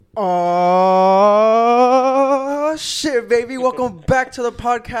Oh shit, baby! Welcome back to the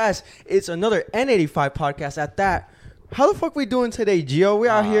podcast. It's another N85 podcast. At that, how the fuck we doing today, Gio? We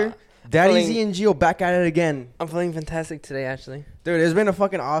out here, Daddy Z and Gio back at it again. I'm feeling fantastic today, actually. Dude, it's been a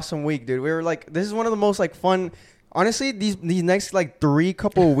fucking awesome week, dude. We were like, this is one of the most like fun. Honestly, these next like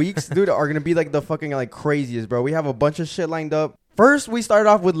couple of weeks, dude, are gonna be like the fucking like craziest, bro. We have a bunch of shit lined up. First, we started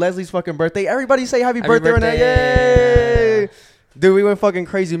off with Leslie's fucking birthday. Everybody say happy birthday. Right now. Yay! Dude, we went fucking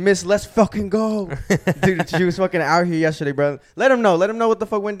crazy. Miss, let's fucking go. Dude, she was fucking out here yesterday, bro. Let him know what the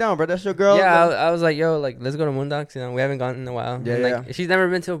fuck went down, bro. That's your girl. Yeah, I was like, yo, like, let's go to Moondocks. You know, we haven't gone in a while. Yeah, and, like, yeah. She's never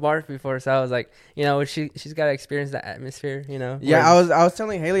been to a bar before, so I was like, you know, she's got to experience that atmosphere, you know. Yeah, I was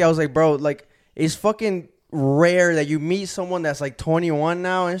telling Haley, I was like, bro, like, it's fucking rare that you meet someone that's like 21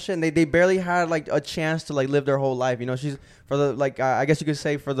 now and shit, and they barely had like a chance to like live their whole life. You know, she's for the like I guess you could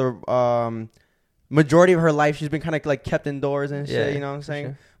say for the majority of her life she's been kind of like kept indoors and shit. Yeah, you know what I'm saying?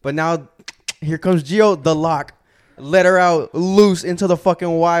 sure. But now here comes Gio, the lock. Let her out loose into the fucking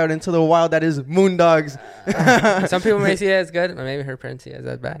wild, into the wild that is Moondogs. Some people may see it as good, but maybe her parents see it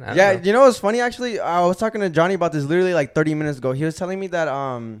as bad. I don't know. You know what's funny actually? I was talking to Johnny about this literally like 30 minutes ago. He was telling me that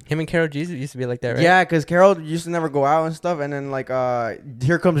Him and Carol G used to be like that, right? Yeah, because Carol used to never go out and stuff, and then like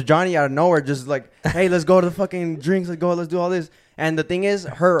here comes Johnny out of nowhere, just like, hey, let's go to the fucking drinks, let's do all this. And the thing is,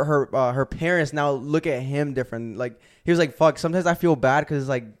 her parents now look at him different. Like he was like, fuck. Sometimes I feel bad because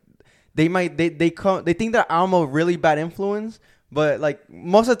like they think that I'm a really bad influence, but like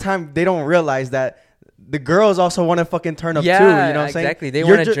most of the time they don't realize that the girls also want to fucking turn up too. You know what I'm saying? Exactly. They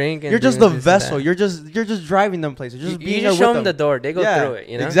want to drink. You're just the vessel. You're just driving them places. You're just being there with them. You show them the door. They go through it.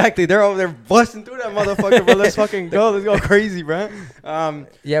 You know? Exactly. They're over there busting through that motherfucker. Bro, let's fucking go. Let's go crazy, bro.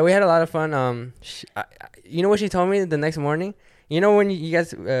 Yeah, we had a lot of fun. You know what she told me the next morning? You know when you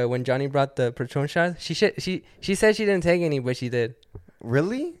guys when Johnny brought the Patron shots, she said she didn't take any, but she did.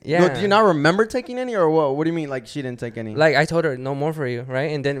 Really? Yeah. No, do you not remember taking any, or what? What do you mean, like she didn't take any? Like I told her, no more for you,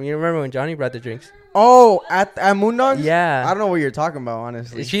 right? And then you remember when Johnny brought the drinks? Oh, at Moondogs? Yeah. I don't know what you're talking about,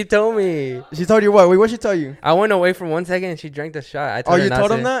 honestly. She told me. She told you what? Wait, what'd she tell you? I went away for 1 second and she drank the shot. I told her You not told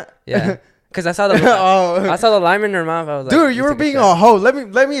to. him that? Yeah. Because I saw the I saw the lime in her mouth. I was like, dude, you were being a hoe. Let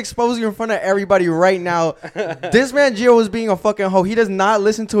me expose you in front of everybody right now. This man Gio was being a fucking hoe. He does not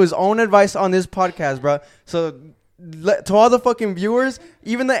listen to his own advice on this podcast, bro. So to all the fucking viewers,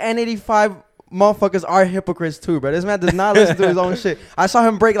 even the N85 motherfuckers are hypocrites too, bro. This man does not listen to his own shit. I saw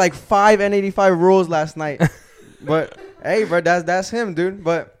him break like 5 N85 rules last night. But hey, bro, that's him, dude.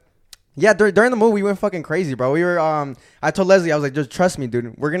 But yeah, during the movie, we went fucking crazy, bro. We were, I told Leslie, I was like, just trust me,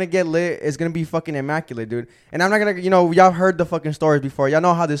 dude. We're gonna get lit. It's gonna be fucking immaculate, dude. And I'm not gonna, y'all heard the fucking stories before. Y'all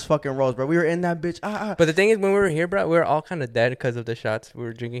know how this fucking rolls, bro. We were in that bitch. But the thing is, when we were here, bro, we were all kind of dead because of the shots we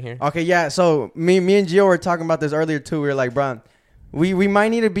were drinking here. Okay, yeah. So me and Gio were talking about this earlier too. We were like, bro, we might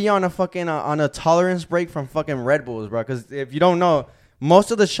need to be on a fucking on a tolerance break from fucking Red Bulls, bro. Because if you don't know,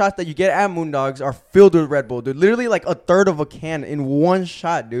 most of the shots that you get at Moondogs are filled with Red Bull, dude. Literally like a third of a can in one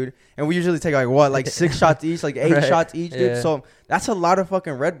shot, dude. And we usually take like 6 shots each, like 8 shots each, dude. Yeah. So that's a lot of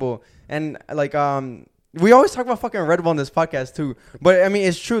fucking Red Bull. And like we always talk about fucking Red Bull on this podcast too. But I mean,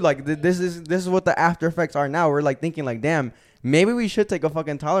 it's true. Like this is what the after effects are now. We're like thinking like, damn, maybe we should take a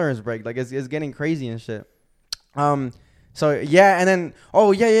fucking tolerance break. Like it's getting crazy and shit. So yeah, and then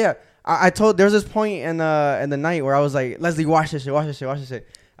I told there's this point in the night where I was like, Leslie, watch this shit.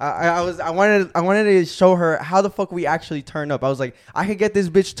 I wanted to show her how the fuck we actually turn up. I was like, I could get this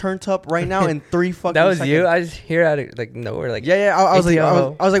bitch turned up right now in 3 fucking That was seconds. you? I just hear out of like nowhere, like I was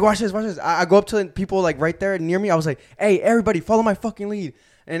like, watch this. I go up to people like right there near me. I was like, hey, everybody, follow my fucking lead.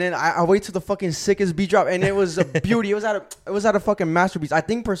 And then I wait till the fucking sickest beat drop, and it was a beauty. It was at a fucking masterpiece. I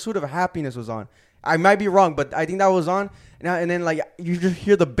think Pursuit of Happiness was on. I might be wrong, but I think that was on. And then like you just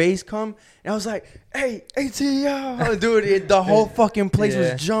hear the bass come, and I was like, "Hey, ATL, dude!" The whole fucking place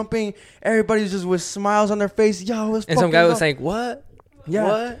was jumping. Everybody was just with smiles on their face. Yo, it was. And some guy was like, "What? Yeah,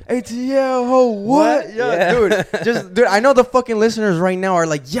 what? ATL, ho, what? Yeah, dude. I know the fucking listeners right now are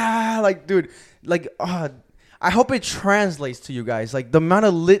like, yeah, like, dude, like, I hope it translates to you guys. Like the amount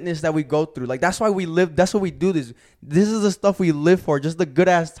of litness that we go through. Like that's why we live. That's what we do. This is the stuff we live for. Just the good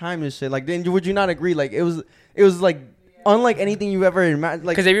ass time and shit. Like, then would you not agree? Like it was like unlike anything you ever imagined.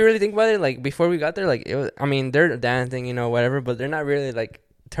 Like, because if you really think about it, like before we got there, like it was. I mean, they're dancing, whatever, but they're not really like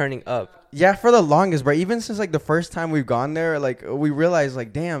turning up. Yeah, for the longest, bro. Even since like the first time we've gone there, like we realized,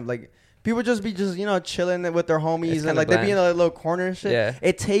 like, damn, like. People just be chilling with their homies and like they be in a little corner and shit. Yeah.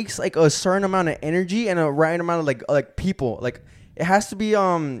 It takes like a certain amount of energy and a right amount of like people. Like it has to be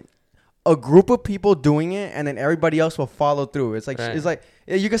a group of people doing it, and then everybody else will follow through. It's like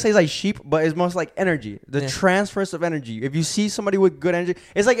you could say it's like sheep, but it's most like energy. The transfers of energy. If you see somebody with good energy,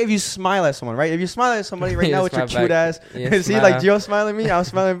 it's like if you smile at someone, right? If you smile at somebody right now with your cute ass, see like Gio smiling at me, I'm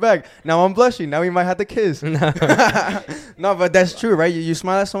smiling back. Now I'm blushing. Now we might have to kiss. No, but that's true, right? You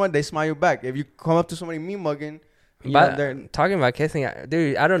smile at someone, they smile you back. If you come up to somebody me mugging. But talking about kissing,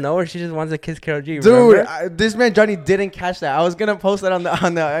 dude, I don't know where she just wants to kiss Karol G. Dude, this man Johnny didn't catch that. I was gonna post that on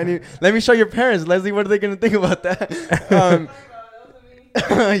the. Let me show your parents, Leslie. What are they gonna think about that?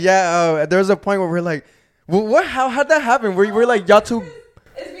 Yeah, there was a point where we're like, well, what? How'd that happen? We're like, y'all two.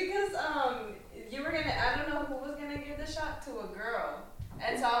 It's because you were gonna. I don't know who was gonna give the shot to a girl,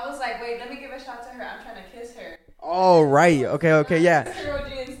 and so I was like, wait, let me give a shot to her. I'm trying to kiss her. Oh right, okay, yeah. Karol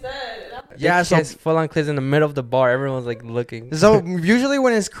G instead. Yeah, so full on kiss in the middle of the bar. Everyone's like looking. So usually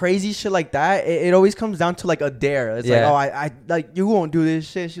when it's crazy shit like that, it always comes down to like a dare. It's like, oh, I like you won't do this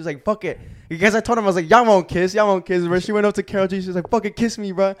shit. She was like, fuck it. Because I told him I was like, y'all won't kiss. But she went up to Karol G. She was like, fuck it, kiss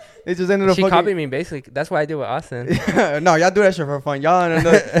me, bro. It just ended up. She copied me basically. That's what I did with Austin. No, y'all do that shit for fun. Y'all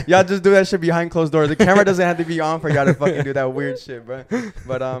just do that shit behind closed doors. The camera doesn't have to be on for y'all to fucking do that weird shit, bro.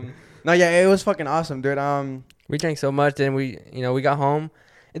 But no, yeah, it was fucking awesome, dude. We drank so much, then we got home.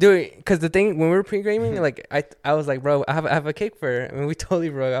 Dude, because the thing, when we were pre-gaming, like, I was like, bro, I have a cake for her. I mean, we totally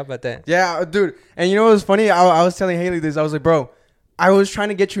broke up at that. Yeah, dude. And you know what was funny? I was telling Haley this. I was like, bro, I was trying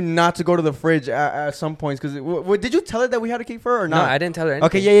to get you not to go to the fridge at some points. Because, did you tell her that we had a cake for her or not? No, I didn't tell her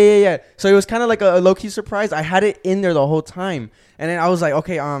anything. Okay, yeah. So it was kind of like a low-key surprise. I had it in there the whole time. And then I was like,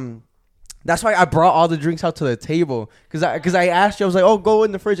 okay, that's why I brought all the drinks out to the table. Because I asked you, I was like, oh, go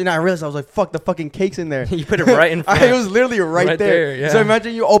in the fridge. And I realized, I was like, fuck, the fucking cake's in there. You put it right in front. It was literally right there. Yeah. So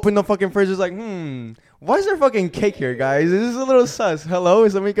imagine you open the fucking fridge. It's like, why is there fucking cake here, guys? This is a little sus. Hello?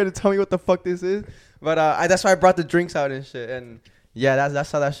 Is somebody going to tell me what the fuck this is? But that's why I brought the drinks out and shit. And yeah,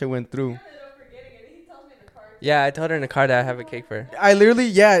 that's how that shit went through. Yeah, I told her in the car that I have a cake for her. I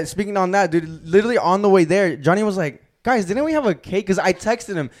literally, speaking on that, dude, literally on the way there, Johnny was like, guys, didn't we have a cake? Because I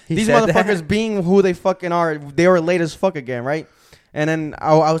texted him. These motherfuckers that? Being who they fucking are, they were late as fuck again, right? And then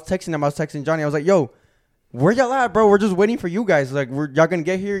I was texting him. I was texting Johnny. I was like, yo, where y'all at, bro? We're just waiting for you guys. Like, y'all going to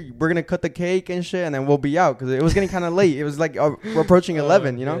get here. We're going to cut the cake and shit, and then we'll be out. Because it was getting kind of late. It was like we're approaching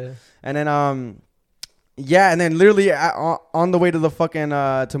 11, you know? Yeah. And then, and then literally on the way to the fucking,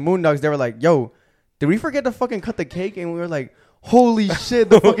 to Moondogs, they were like, yo, did we forget to fucking cut the cake? And we were like, holy shit,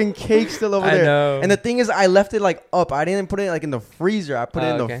 the fucking cake's still over there. Know. And the thing is, I left it like up. I didn't put it like in the freezer. I put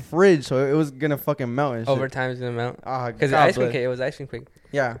it in the fridge, so it was gonna fucking melt and shit. Over time, it's gonna melt. Because ice cream cake, it was ice cream cake.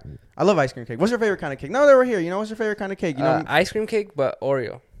 Yeah, I love ice cream cake. What's your favorite kind of cake? Now that we're here, what's your favorite kind of cake? Ice cream cake, but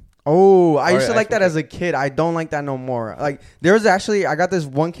Oreo. Oh, I used to like that as a kid. I don't like that no more. Like, there was actually, I got this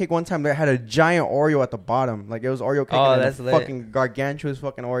one cake one time that had a giant Oreo at the bottom. Like, it was Oreo cake. Oh, that's lit. Fucking gargantuous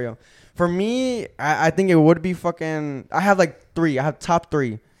fucking Oreo. For me, I think it would be fucking... I have like 3. I have top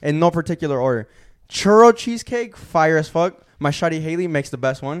 3 in no particular order. Churro cheesecake, fire as fuck. My shawty Haley makes the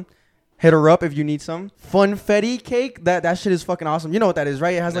best one. Hit her up if you need some. Funfetti cake, that shit is fucking awesome. You know what that is,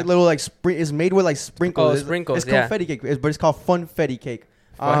 right? It has like little like... It's made with like sprinkles. Oh, sprinkles, it's confetti cake, but it's called funfetti cake.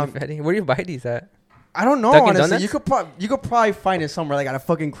 Funfetti? Where do you buy these at? I don't know, Dunkin' honestly. Donuts? You could probably find it somewhere, like at a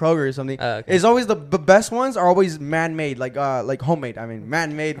fucking Kroger or something. Okay. It's always the best ones are always man-made, like homemade. I mean,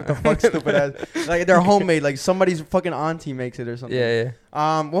 man-made. What the fuck, stupid ass. Like they're homemade, like somebody's fucking auntie makes it or something. Yeah.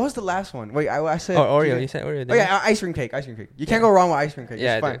 What was the last one? Wait, I said. Oh, Oreo. You said Oreo. Oh yeah, ice cream cake. You can't go wrong with ice cream cake.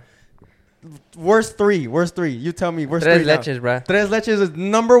 Yeah, it's fine. Worst three. You tell me. Worst Tres three. leches, bro. Tres leches is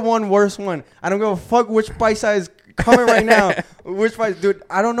number 1 worst one. I don't give a fuck which paisa is coming right now. Which paisa, dude?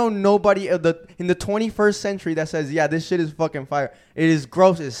 I don't know nobody in the 21st century that says, yeah, this shit is fucking fire. It is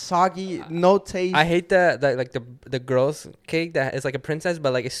gross. It's soggy. No taste. I hate the girls cake that is like a princess,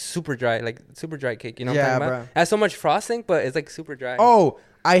 but like it's super dry, like super dry cake. You know what I'm talking about? It has so much frosting, but it's like super dry. Oh.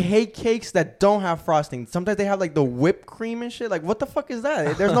 I hate cakes that don't have frosting. Sometimes they have like the whipped cream and shit. Like, what the fuck is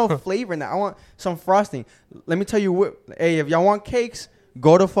that? There's no flavor in that. I want some frosting. Let me tell you, hey, if y'all want cakes,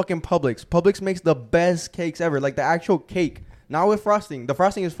 go to fucking Publix. Publix makes the best cakes ever. Like the actual cake, not with frosting. The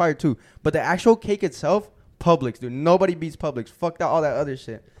frosting is fire too, but the actual cake itself, Publix, dude. Nobody beats Publix. Fuck that, all that other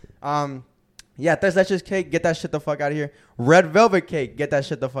shit. Yeah, that's just cake. Get that shit the fuck out of here. Red velvet cake. Get that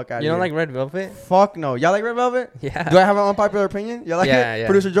shit the fuck out of here. You don't like red velvet? Fuck no. Y'all like red velvet? Yeah. Do I have an unpopular opinion? Y'all like it? Yeah.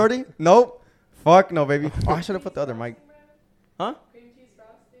 Producer Jordy? Nope. Fuck no, baby. Oh, I should have put the other mic. Huh? Cream cheese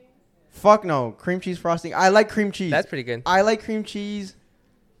frosting? Fuck no. Cream cheese frosting. I like cream cheese. That's pretty good. I like cream cheese.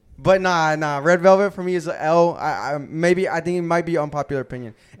 But nah. Red velvet for me is an L. I think it might be unpopular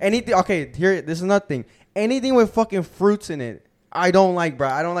opinion. Anything. Okay, here. This is another thing. Anything with fucking fruits in it, I don't like, bro.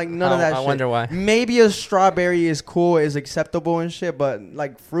 I don't like none of that shit. I wonder why. Maybe a strawberry is cool, is acceptable and shit, but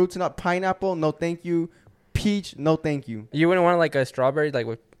like fruits and pineapple, no thank you. peach, no thank you. You wouldn't want like a strawberry like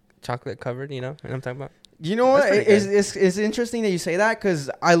with chocolate covered, you know what I'm talking about? You know what? It's interesting that you say that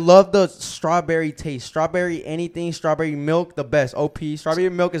because I love the strawberry taste. Strawberry anything, strawberry milk, the best. OP, strawberry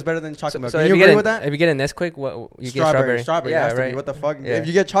milk is better than chocolate milk. So Can if you agree with that? If you get a Nesquik, what you get Strawberry. Yeah, has to right. be. What the fuck? Yeah. If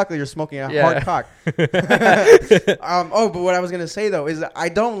you get chocolate, you're smoking a Yeah. hard cock. But what I was gonna say though is that I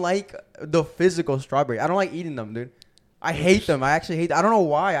don't like the physical strawberry. I don't like eating them, dude. I hate them. I actually hate. I don't know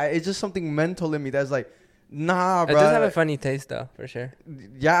why. It's just something mental in me that's like, nah, bro. It does have a funny taste though, for sure.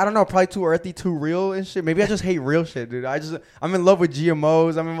 Yeah, I don't know. Probably too earthy, too real and shit. Maybe I just hate real shit, dude. I'm in love with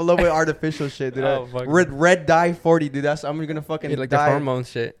GMOs. I'm in love with artificial shit, dude. Oh, fuck. Red dye 40, dude. I'm gonna fucking Yeah, like die. the hormone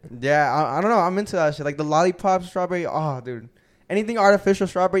shit. Yeah, I don't know. I'm into that shit. Like the lollipop strawberry. Oh, dude. Anything artificial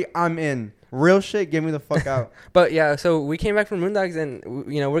strawberry, I'm in. Real shit, get me the fuck out. But yeah, so we came back from Moondogs and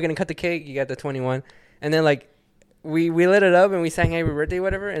we're gonna cut the cake. You got the 21, and then like we lit it up and we sang Happy Birthday,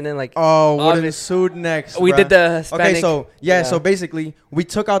 whatever, and then like Oh, what obvious- ensued next? we bruh? did the Hispanic. Okay, so so basically we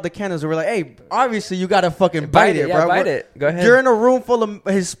took out the candles and we're like, hey, obviously you gotta fucking bite it, yeah, bro. bite it. Go ahead. You're in a room full of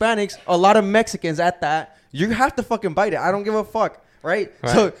Hispanics, a lot of Mexicans at that. You have to fucking bite it. I don't give a fuck. Right?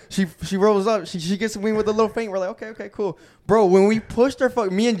 So she rolls up. She gets me with a little faint. We're like, okay, cool. Bro, when we pushed her,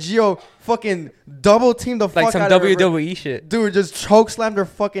 me and Gio fucking double teamed the like fuck some out of her. WWE shit. Dude, just choke slammed her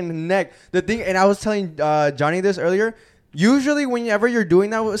fucking neck. The thing, and I was telling Johnny this earlier. Usually, whenever you're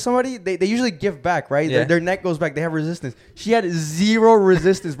doing that with somebody, they usually give back, right? Yeah. Their neck goes back. They have resistance. She had zero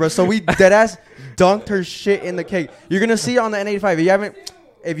resistance, bro. So we deadass dunked her shit in the cake. You're gonna see it on the N85.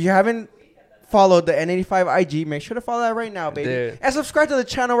 If you haven't followed the N85 IG, make sure to follow that right now, baby. Dude. And subscribe to the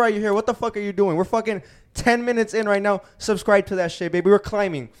channel right here. What the fuck are you doing? We're fucking 10 minutes in right now. Subscribe to that shit, baby. We're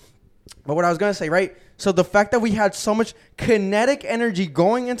climbing. But what I was gonna say, right? So the fact that we had so much kinetic energy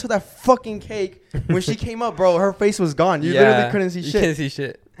going into that fucking cake, when she came up, bro, her face was gone. You literally couldn't see You shit. couldn't see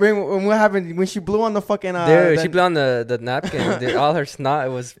shit. When what happened? When she blew on the fucking Dude, she blew on the napkin. Dude, all her snot it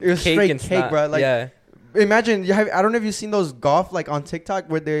was was cake straight and cake, snot. bro. Like, yeah. Imagine I don't know if you've seen those golf like on TikTok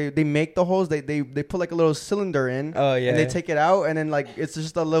where they make the holes, they put like a little cylinder in. Oh yeah. And they take it out and then like it's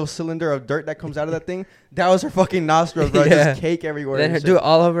just a little cylinder of dirt that comes out of that thing. That was her fucking nostrils, bro. Yeah. Just cake everywhere. Then and her, shit. dude,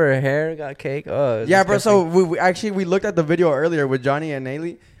 all over her hair got cake. Oh. Yeah, bro. So we looked at the video earlier with Johnny and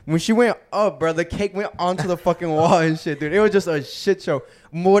Nayli. When she went up, bro, the cake went onto the fucking wall and shit, dude. It was just a shit show.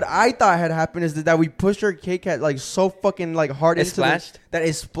 What I thought had happened is that we pushed her cake at like so fucking like hard It into splashed? that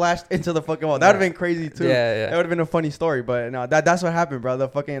it splashed into the fucking wall. That would have been crazy too. Yeah. That would have been a funny story, but no, that's what happened, bro. The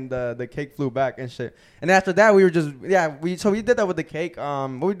fucking the cake flew back and shit. And after that, we were just we did that with the cake.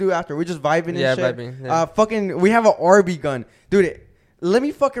 What we do after? We just vibing and shit. Vibing. Yeah. Fucking, we have an Orby gun, dude. Let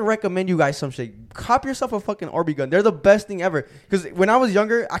me fucking recommend you guys some shit. Cop yourself a fucking Orby gun. They're the best thing ever. Because when I was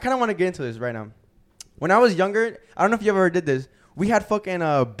younger, I kind of want to get into this right now. When I was younger, I don't know if you ever did this. We had fucking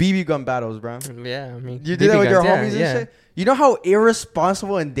BB gun battles, bro. Yeah, I mean. You did that with your BB guns, homies yeah. and shit? You know how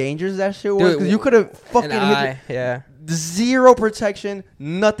irresponsible and dangerous that shit was? Because you could have fucking hit Yeah. zero protection,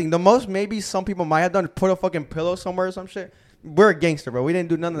 nothing. The most maybe some people might have done is put a fucking pillow somewhere or some shit. We're a gangster, bro. We didn't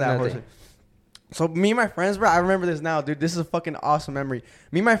do none of that Nothing. horseshit. So me and my friends, bro, I remember this now, dude. This is a fucking awesome memory.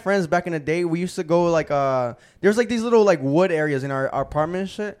 Me and my friends back in the day, we used to go like there's like these little like wood areas in our apartment and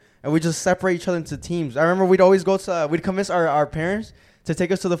shit, and we just separate each other into teams. I remember we'd always go to we'd convince our parents to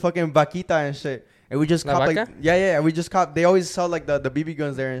take us to the fucking vaquita and shit. And we just La cop like Vaca? yeah. We just cop. They always sell like the BB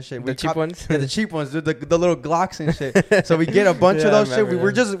guns there and shit. The We cheap cop- ones? Yeah, the cheap ones, dude. The little Glocks and shit. So we get a bunch Yeah, of I those shit.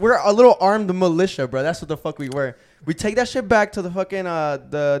 remember We're a little armed militia, bro. That's what the fuck we were. We take that shit back to the fucking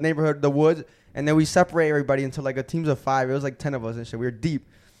the neighborhood, the woods, and then we separate everybody into like a teams of 5. It was like 10 of us and shit. We were deep.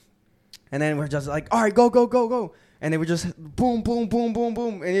 And then we're just like, all right, go. And they would just boom, boom, boom, boom,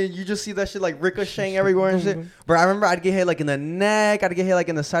 boom. And then you just see that shit like ricocheting everywhere and shit. Bro, I remember I'd get hit like in the neck. I'd get hit like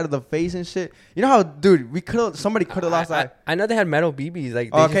in the side of the face and shit. You know how, dude, somebody could have lost that. I know they had metal BBs.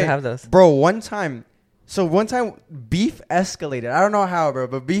 Like, they used to have those. Bro, one time beef escalated. I don't know how, bro,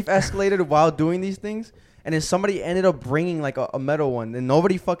 but beef escalated while doing these things. And then somebody ended up bringing like a metal one. And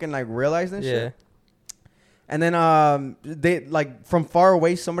nobody fucking like realized this shit. And then they like from far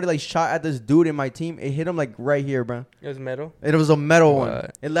away, somebody like shot at this dude in my team. It hit him like right here, bro. It was metal? It was a metal one.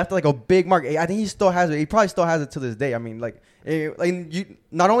 What? It left like a big mark. I think he still has it. He probably still has it to this day. I mean, like you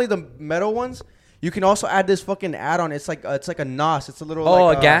not only the metal ones, you can also add this fucking add-on. It's like a NOS. It's a little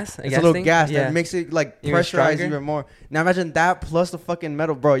a gas? It's a little thing? gas Yeah. that makes it like Even pressurize stronger? even more. Now imagine that plus the fucking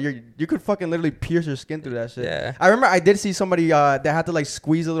metal, bro. You could fucking literally pierce your skin through that shit. Yeah. I remember I did see somebody that had to like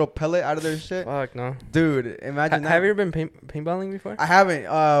squeeze a little pellet out of their shit. Fuck, no. Dude, imagine that. Have you ever been paintballing before? I haven't.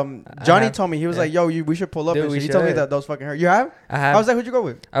 Johnny have. told me he was Yeah. like, "Yo, we should pull up." Dude, and we shit. He told me should. that those fucking hurt. You have? I have. How's that? Who'd you go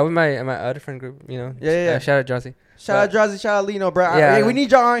with? I with my other friend group, you know. Yeah. Shout out Jossie. Shout out Drazi, shout out Lino, bro. Yeah. Hey, we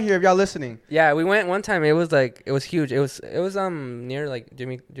need y'all on here if y'all listening. Yeah, we went one time. It was huge. It was near like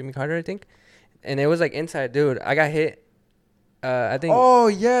Jimmy Carter, I think, and it was like inside, dude. I got hit. I think. Oh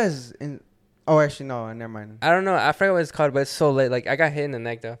yes. Actually no, never mind. I don't know. I forgot what it's called, but it's so late. Like I got hit in the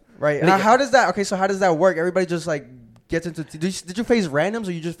neck though. Right. Like, How does that? Okay, so how does that work? Everybody just like gets into. Did you face randoms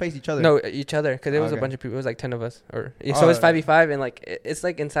or you just face each other? No, each other, because it was a Okay. bunch of people. It was like 10 of us, so it's 5v5, and like it's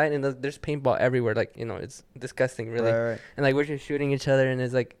like inside, and there's paintball everywhere. Like it's disgusting, really. Right. And like we're just shooting each other, and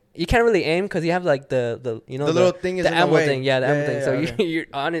it's like you can't really aim because you have like the the little thing is the in the ammo way. thing, the ammo thing. So okay. you're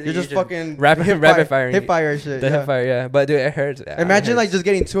honestly You're just fucking rapid firing. hip fire shit. The hip fire, yeah. But dude, it hurts. Imagine It like hurts. just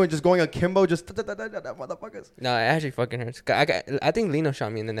getting to it, just going akimbo, just motherfuckers. No, it actually fucking hurts. I think Lino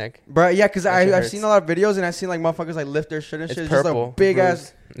shot me in the neck. Bro, yeah, because That shit I've hurts. seen a lot of videos and I've seen like motherfuckers like lift their shit and It's shit. purple. Just a big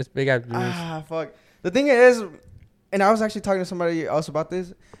ass. It's big ass bruise. Fuck. The thing is, and I was actually talking to somebody else about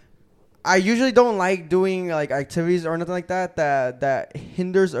this. I usually don't like doing like activities or nothing like that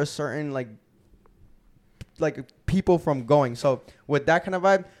hinders a certain like people from going. So with that kind of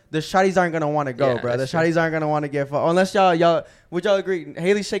vibe, the shotties aren't gonna want to go, Yeah, bro. The that's true. shotties aren't gonna want to get unless y'all would y'all agree?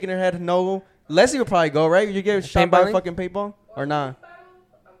 Haley's shaking her head no. Leslie would probably go, right? You get shot by a Paintballing? fucking paintball or nah? I'm down.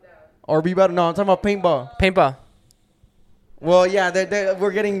 Or be better? No, I'm talking about paintball. Paintball. Well, yeah,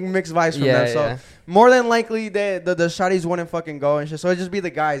 we're getting mixed vibes from Yeah, them. So yeah. more than likely, the shotties wouldn't fucking go and shit. So it'd just be the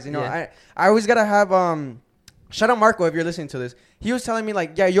guys, you know. Yeah. I always gotta have shout out Marco if you're listening to this. He was telling me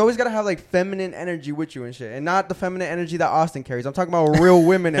like, yeah, you always gotta have like feminine energy with you and shit, and not the feminine energy that Austin carries. I'm talking about real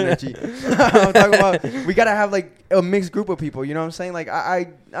women energy. I'm talking about we gotta have like a mixed group of people. You know what I'm saying? Like I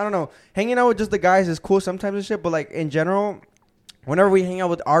don't know, hanging out with just the guys is cool sometimes and shit, but like in general, whenever we hang out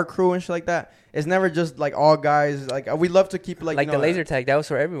with our crew and shit like that, it's never just like all guys. Like we love to keep like you know, the laser tag, that was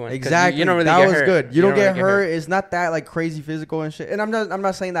for everyone. 'Cause exactly. You don't really that get was hurt. good. You don't get really hurt. It's not that like crazy physical and shit. And I'm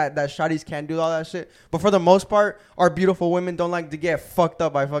not saying that shotties can't do all that shit. But for the most part, our beautiful women don't like to get fucked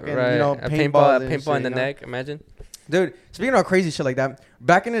up by fucking Right. you know a paintball paintball in the you know? neck. Imagine. Dude, speaking of crazy shit like that,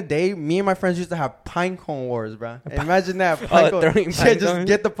 back in the day, me and my friends used to have pine cone wars, bro. Imagine that. Pine cone. throwing Shit, pine just cones?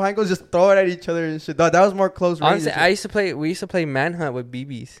 get the pine cones, just throw it at each other and shit. That was more close range. Honestly, and shit. we used to play Manhunt with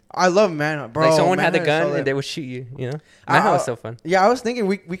BBs. I love Manhunt, bro. Like someone had the Manhunt is so gun lit. and they would shoot you. You know, I- Manhunt was so fun. Yeah, I was thinking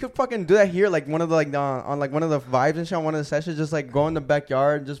we could fucking do that here, like one of the like on like one of the vibes and shit on one of the sessions, just like go in the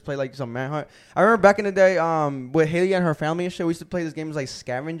backyard and just play like some Manhunt. I remember back in the day, with Haley and her family and shit, we used to play this game like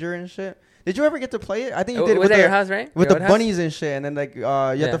Scavenger and shit. Did you ever get to play it? I think you did. Was with at the, your house, right? with Your the old house? bunnies and shit, and then like you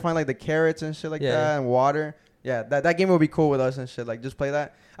have Yeah. to find like the carrots and shit like Yeah. that and water. Yeah, that game would be cool with us and shit. Like just play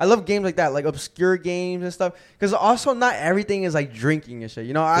that. I love games like that, like obscure games and stuff. Because also not everything is like drinking and shit.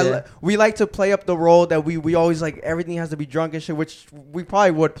 You know, Yeah. we like to play up the role that we always like everything has to be drunk and shit, which we probably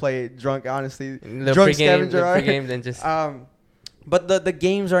would play drunk, honestly. The Drunk pregame, scavenger, right? then just But the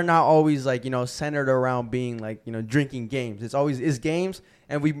games are not always like, you know, centered around being like, you know, drinking games. It's always games,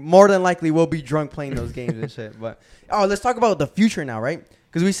 and we more than likely will be drunk playing those games and shit. But let's talk about the future now, right?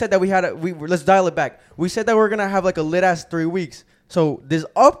 Because we said that let's dial it back. We said that we're gonna have like a lit ass 3 weeks. So this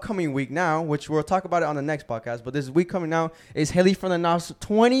upcoming week now, which we'll talk about it on the next podcast, but this week coming now is Haley from the Knobs'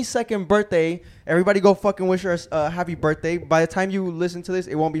 22nd birthday. Everybody go fucking wish her a happy birthday. By the time you listen to this,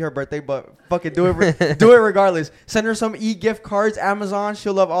 it won't be her birthday, but fuck it, do it regardless. Send her some e-gift cards, Amazon.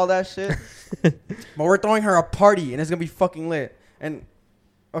 She'll love all that shit. But we're throwing her a party, and it's gonna be fucking lit. And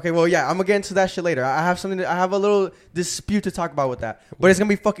okay, well, yeah, I'm gonna get into that shit later. I have a little dispute to talk about with that, but it's gonna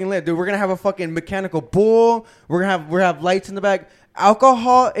be fucking lit, dude. We're gonna have a fucking mechanical bull. We're gonna have lights in the back,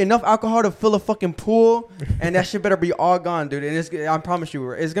 enough alcohol to fill a fucking pool, and that shit better be all gone, dude. And I promise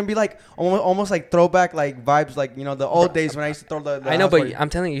you, it's gonna be like almost like throwback like vibes, like you know the old days when I used to throw the I know, house but party. I'm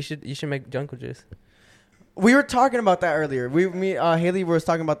telling you, you should make jungle juice. We were talking about that earlier. Haley was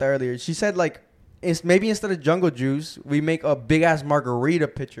talking about that earlier. She said like. Maybe instead of jungle juice, we make a big ass margarita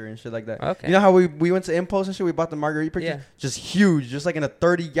pitcher and shit like that. Okay. You know how we went to Impulse and shit? We bought the margarita pitcher, Yeah. just huge, just like in a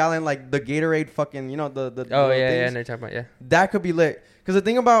 30-gallon like the Gatorade fucking, you know the Oh little yeah, things. yeah, I know you're talking about, yeah. That could be lit. Because the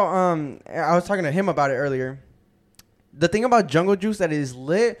thing about I was talking to him about it earlier. The thing about jungle juice that is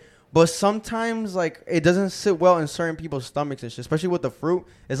lit, but sometimes like it doesn't sit well in certain people's stomachs and shit, especially with the fruit.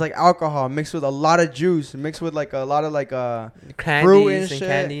 It's like alcohol mixed with a lot of juice, mixed with like a lot of like Candies and shit.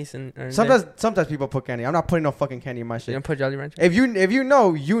 candies and Sometimes people put candy. I'm not putting no fucking candy in my you shit. don't put Jolly Rancher. If you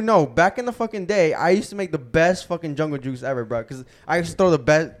know, you know. Back in the fucking day, I used to make the best fucking jungle juice ever, bro. Because I used to throw the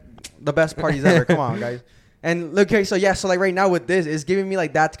best parties ever. Come on, guys. And look, okay, so like right now with this, it's giving me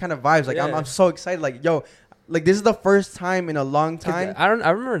like that kind of vibes. Like Yeah. I'm so excited. Like yo, like this is the first time in a long 'Cause time.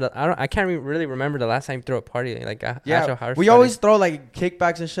 I can't really remember the last time you threw a party like a actual house We party. always throw like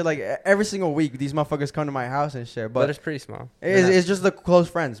kickbacks and shit like every single week. These motherfuckers come to my house and shit, but but it's pretty small. it's just the close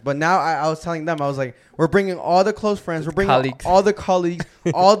friends. But now I was telling them, I was like, we're bringing all the close friends, we're bringing Colleagues. all the colleagues,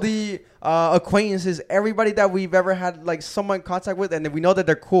 all the acquaintances, everybody that we've ever had like someone contact with, and then we know that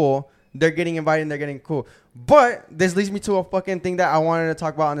they're cool. They're getting invited and they're getting cool. But this leads me to a fucking thing that I wanted to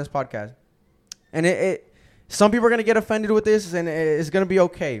talk about on this podcast. And some people are going to get offended with this, and it's going to be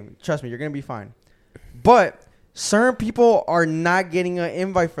okay. Trust me, you're going to be fine. But certain people are not getting an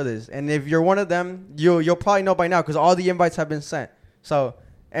invite for this. And if you're one of them, you'll probably know by now because all the invites have been sent. So,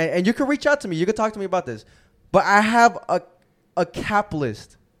 and you can reach out to me. You can talk to me about this. But I have a cap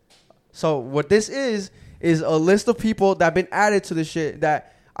list. So what this is a list of people that have been added to the shit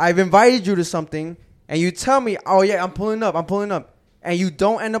that I've invited you to something, and you tell me, oh, yeah, I'm pulling up. And you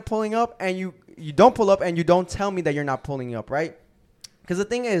don't end up pulling up, and you don't pull up, and you don't tell me that you're not pulling up, right? Because the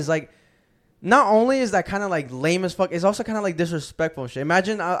thing is, like, not only is that kind of, like, lame as fuck, it's also kind of, like, disrespectful shit.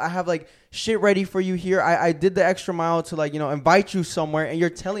 Imagine I have, like, shit ready for you here. I did the extra mile to, like, you know, invite you somewhere, and you're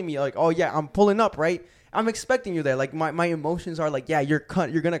telling me, like, oh, yeah, I'm pulling up, right? I'm expecting you there. Like, my emotions are like, yeah, you're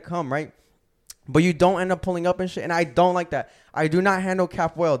going to come, right? But you don't end up pulling up and shit, and I don't like that. I do not handle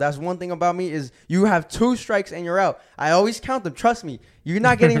cap well. That's one thing about me is you have 2 strikes and you're out. I always count them. Trust me. You're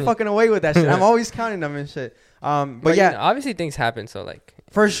not getting fucking away with that shit. I'm always counting them and shit. But yeah. You know, obviously things happen, so like.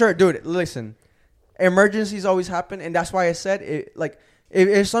 For sure. Dude, listen. Emergencies always happen, and that's why I said,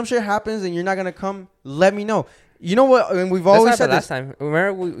 if some shit happens and you're not going to come, let me know. You know what? And we've always said last time.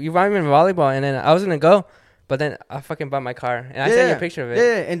 Remember, you brought me in volleyball, and then I was going to go. But then I fucking bought my car, and I sent you a picture of it.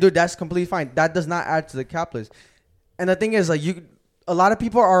 Yeah, and dude, that's completely fine. That does not add to the cap list. And the thing is, like, a lot of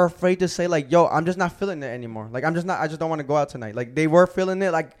people are afraid to say, like, yo, I'm just not feeling it anymore. Like, I just don't want to go out tonight. Like, they were feeling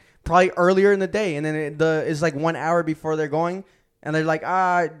it, like, probably earlier in the day, and then it's like 1 hour before they're going, and they're like,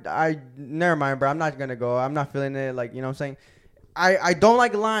 never mind, bro. I'm not gonna go. I'm not feeling it. Like, you know what I'm saying? I don't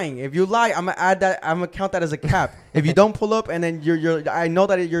like lying. If you lie, I'm gonna add that. I'm gonna count that as a cap. If you don't pull up and then I know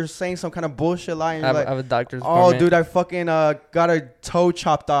that you're saying some kind of bullshit lie. And I like, have a doctor's appointment. Dude, I fucking got a toe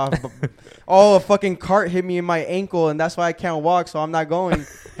chopped off. A fucking cart hit me in my ankle, and that's why I can't walk. So I'm not going.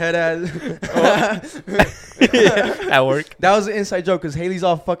 Head ass. At work. That was an inside joke because Haley's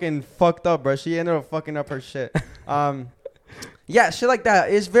all fucking fucked up, bro. She ended up fucking up her shit. Yeah, shit like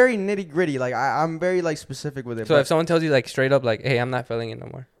that. It's very nitty gritty. Like I'm very like specific with it. So if someone tells you like straight up like, hey, I'm not feeling it no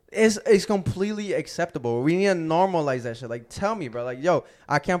more. It's completely acceptable. We need to normalize that shit. Like, tell me, bro. Like, yo,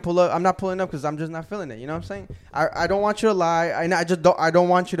 I can't pull up. I'm not pulling up because I'm just not feeling it. You know what I'm saying? I don't want you to lie. I don't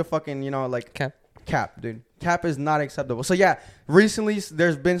want you to fucking, you know, like cap, dude. Cap is not acceptable. So yeah, recently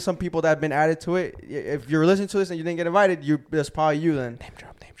there's been some people that have been added to it. If you're listening to this and you didn't get invited, that's probably you then. Name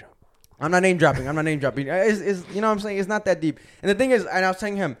drop. I'm not name dropping. It's you know what I'm saying? It's not that deep. And the thing is, and I was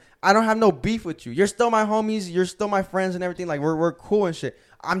telling him, I don't have no beef with you. You're still my homies. You're still my friends and everything. Like, we're cool and shit.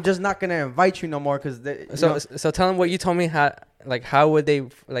 I'm just not going to invite you no more because... So tell them what you told me. How would they...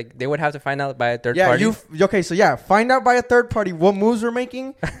 Like, they would have to find out by a third party? Okay, so yeah. Find out by a third party what moves we're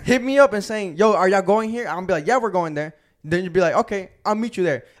making. Hit me up and saying, yo, are y'all going here? I'm going to be like, yeah, we're going there. Then you'd be like, okay, I'll meet you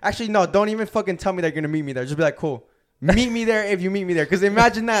there. Actually, no, don't even fucking tell me they're going to meet me there. Just be like, cool. Meet me there if you meet me there. Because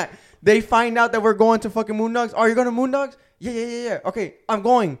imagine that. They find out that we're going to fucking Moondogs. Oh, you're going to Moondogs? Yeah. Okay, I'm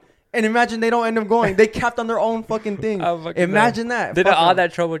going. And imagine they don't end up going. They capped on their own fucking thing. Imagine that. Did all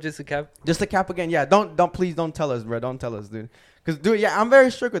that trouble just to cap? Just to cap again. Yeah, please don't tell us, bro. Don't tell us, dude. Because, dude, yeah, I'm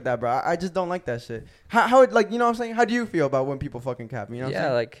very strict with that, bro. I just don't like that shit. How like, you know what I'm saying? How do you feel about when people fucking cap? You know what I'm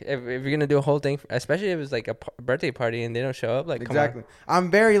saying? Like, if you're going to do a whole thing, especially if it's like a birthday party and they don't show up, like, exactly.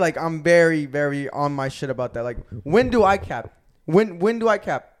 I'm very, very on my shit about that. Like, when do I cap? When do I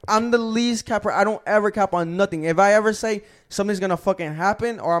cap? I'm the least capper. I don't ever cap on nothing. If I ever say something's gonna fucking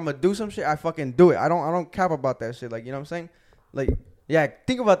happen or I'm gonna do some shit, I fucking do it. I don't cap about that shit. Like, you know what I'm saying? Like, yeah,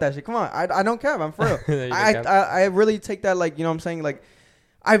 think about that shit. Come on. I don't cap. I'm for real. I really take that, like, you know what I'm saying? Like,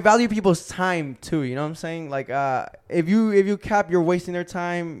 I value people's time too. You know what I'm saying? Like, if you cap, you're wasting their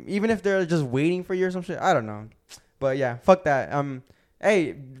time, even if they're just waiting for you or some shit. I don't know. But yeah, fuck that.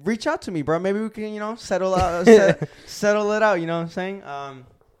 Hey, reach out to me, bro. Maybe we can, you know, settle it out. You know what I'm saying?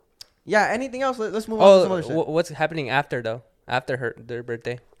 Yeah. Anything else? Let's move on to some other shit. What's happening after though? After their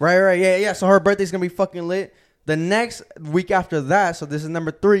birthday? Right. Yeah. So her birthday's gonna be fucking lit. The next week after that, so this is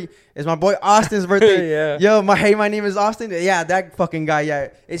number 3, is my boy Austin's birthday. Yeah. Yo, my name is Austin. Yeah, that fucking guy. Yeah,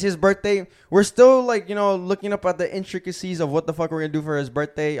 it's his birthday. We're still, like, you know, looking up at the intricacies of what the fuck we're gonna do for his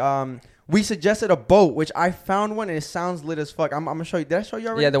birthday. we suggested a boat, which I found one and it sounds lit as fuck. I'm gonna show you. Did I show you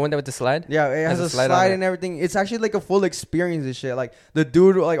already? Yeah, the one that with the slide. Yeah, it has a on slide it. and everything. It's actually like a full experience and shit. Like the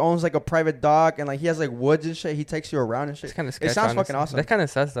dude like owns like a private dock and like he has like woods and shit. He takes you around and shit. It's kind of. It sounds fucking awesome. That kind of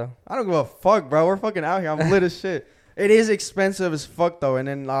sus though. I don't give a fuck, bro. We're fucking out here. I'm lit as shit. It is expensive as fuck though. And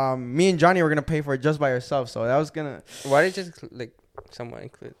then me and Johnny were gonna pay for it just by ourselves. So that was gonna. Why did you just like somewhat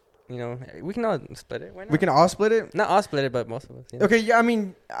include? You know, we can all split it. Why not? We can all split it. Not all split it, but most of us. You know? Okay, yeah. I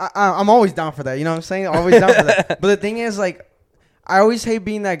mean, I'm always down for that. You know what I'm saying? Always down for that. But the thing is, like, I always hate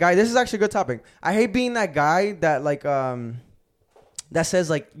being that guy. This is actually a good topic. I hate being that guy that like that says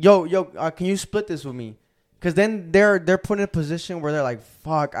like, yo, can you split this with me? Because then they're put in a position where they're like,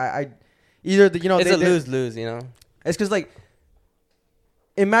 fuck, I either the, you know It's they, a lose-lose. You know. It's because like.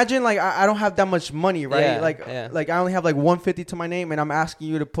 Imagine like I don't have that much money, right? Yeah, like I only have like 150 to my name, and I'm asking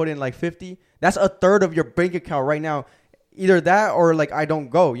you to put in like 50. That's a third of your bank account right now. Either that or like I don't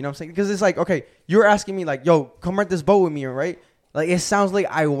go. You know what I'm saying? Because it's like, okay, you're asking me like, yo, come rent this boat with me, right? Like it sounds like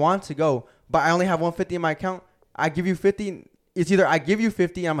I want to go, but I only have 150 in my account. I give you 50. It's either I give you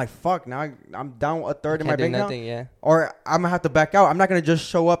 50 and I'm like, fuck, now I'm down a third in my bank account. Yeah. Or I'm gonna have to back out. I'm not gonna just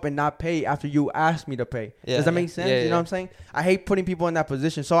show up and not pay after you ask me to pay. Yeah, Does that make sense? yeah, You know what I'm saying? I hate putting people in that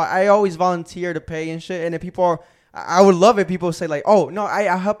position. So I always volunteer to pay and shit. And if people are, I would love it. People say like, oh no,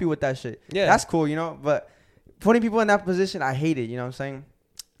 I'll help you with that shit. Yeah. That's cool, you know. But putting people in that position, I hate it. You know what I'm saying?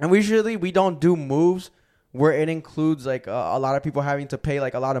 And we don't do moves where it includes like a lot of people having to pay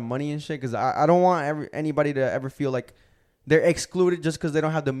like a lot of money and shit. Because I don't want anybody to ever feel like they're excluded just because they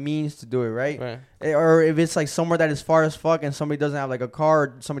don't have the means to do it, right? Or if it's like somewhere that is far as fuck and somebody doesn't have like a car,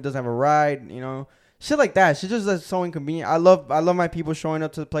 or somebody doesn't have a ride, you know, shit like that. Shit just that's so inconvenient. I love my people showing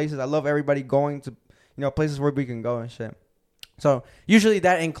up to the places. I love everybody going to, you know, places where we can go and shit. So usually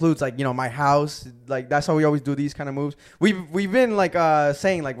that includes like, you know, my house. Like that's how we always do these kind of moves. We've been like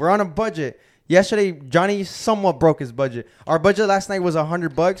saying like we're on a budget. Yesterday, Johnny somewhat broke his budget. Our budget last night was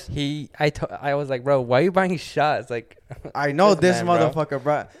 $100. I was like, bro, why are you buying shots? Like, I know this man, motherfucker,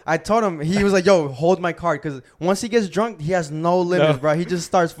 bro. I told him, he was like, yo, hold my card. Because once he gets drunk, he has no limits, bro. He just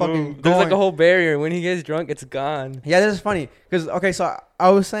starts fucking going. There's like a whole barrier. When he gets drunk, it's gone. Yeah, this is funny. Because, okay, so I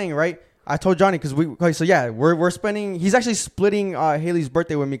was saying, right? I told Johnny, because we're spending, he's actually splitting Haley's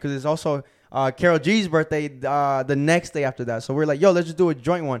birthday with me because it's also Carol G's birthday the next day after that. So we're like, yo, let's just do a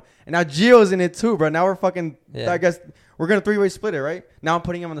joint one. And now Gio's in it too, bro. Now we're fucking, I guess, we're going to three-way split it, right? Now I'm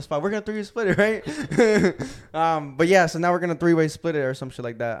putting him on the spot. We're going to three-way split it, right? But yeah, so now we're going to three-way split it or some shit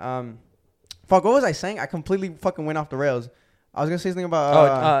like that. Fuck, what was I saying? I completely fucking went off the rails. I was going to say something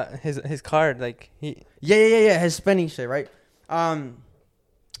about... his card, like, he... Yeah, his spending shit, right?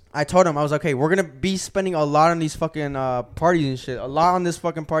 I told him, I was like, okay, we're going to be spending a lot on these fucking parties and shit. A lot on this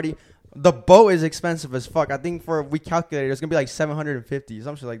fucking party. The boat is expensive as fuck. I think we calculated, it's going to be like $750,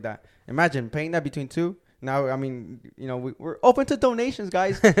 some shit like that. Imagine paying that between two. Now, I mean, you know, we're open to donations,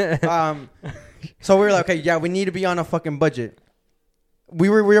 guys. So we were like, okay, yeah, we need to be on a fucking budget. We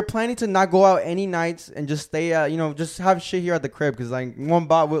were planning to not go out any nights and just stay, you know, just have shit here at the crib. Because like one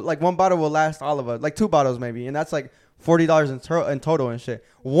bottle will last all of us. Like 2 bottles maybe. And that's like $40 in total and shit.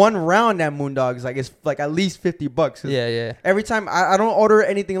 One round at Moondogs is like at least $50. Yeah. Every time I don't order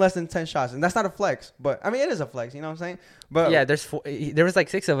anything less than 10 shots, and that's not a flex. But I mean, it is a flex. You know what I'm saying? But yeah, there was like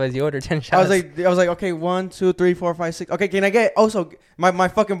 6 of us. You ordered 10 shots. I was like, okay, 1, 2, 3, 4, 5, 6. Okay, can I get also my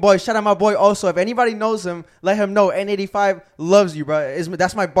fucking boy? Shout out my boy. Also, if anybody knows him, let him know. N85 loves you, bro.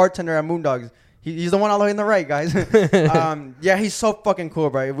 That's my bartender at Moondogs. He's the one all the way in the right, guys. Yeah, he's so fucking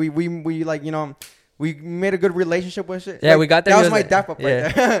cool, bro. We like, you know. We made a good relationship with it. Yeah, like, we got there. That was my dap up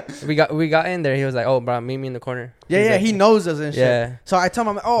right there. we got in there. He was like, "Oh, bro, meet me in the corner." Yeah, like, he knows us and shit. Yeah. So I tell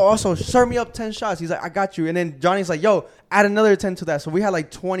him, "Oh, also serve me up 10 shots." He's like, "I got you." And then Johnny's like, "Yo, add another 10 to that." So we had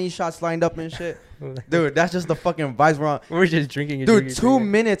like 20 shots lined up and shit. Dude, that's just the fucking vibes we're on. We're just drinking. Dude, 2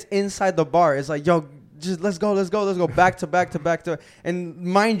 minutes inside the bar. It's like, yo, just let's go back to back. And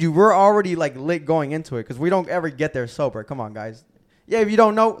mind you, we're already like lit going into it because we don't ever get there sober. Come on, guys. Yeah, if you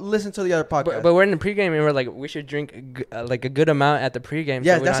don't know, listen to the other podcast. But we're in the pregame and we're like, we should drink like a good amount at the pregame.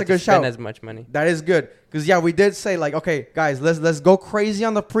 Yeah, so we that's don't a good spend shout. as much money. That is good because yeah, we did say like, okay, guys, let's go crazy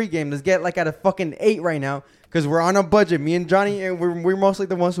on the pregame. Let's get like at a fucking 8 right now because we're on a budget. Me and Johnny, and we're mostly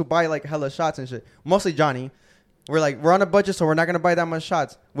the ones who buy like hella shots and shit. Mostly Johnny. We're on a budget, so we're not gonna buy that much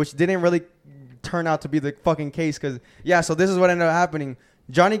shots, which didn't really turn out to be the fucking case because yeah. So this is what ended up happening.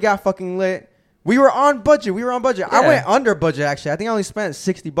 Johnny got fucking lit. We were on budget. Yeah. I went under budget, actually. I think I only spent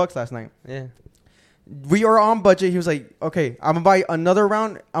 $60 last night. Yeah. We were on budget. He was like, okay, I'm going to buy another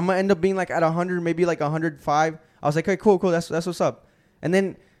round. I'm going to end up being like at 100, maybe like 105. I was like, okay, cool. That's what's up. And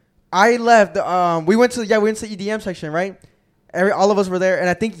then I left. We went to the EDM section, right? All of us were there, and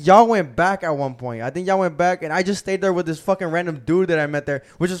I think y'all went back at one point. I think y'all went back, and I just stayed there with this fucking random dude that I met there,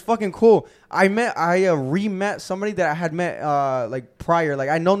 which is fucking cool. I re-met somebody that I had met like prior. Like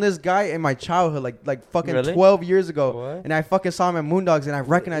I known this guy in my childhood, like fucking Really? 12 years ago, What? and I fucking saw him at Moondogs, and I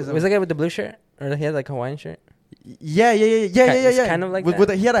recognized him. Was the guy with the blue shirt, or he had like a Hawaiian shirt? Yeah. It's kind of like with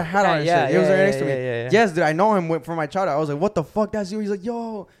that? he had a hat on and Yeah, shit. He was yeah, right next to me. yeah. Yes, dude, I know him from my childhood. I was like, what the fuck, that's you? He's like,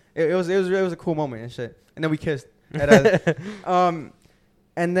 yo. It was a cool moment and shit. And then we kissed.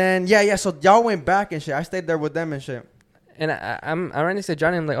 And then so y'all went back and shit. I stayed there with them and shit. And I ran next to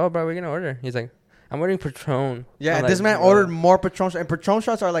Johnny. I'm like, oh, bro, we're gonna order. He's like, I'm ordering Patron. Yeah, I'm and this like, man bro. ordered more Patron shots. And Patron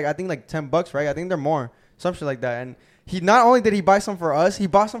shots are like, I think like $10, right? I think they're more. Some shit like that. And he not only did he buy some for us, he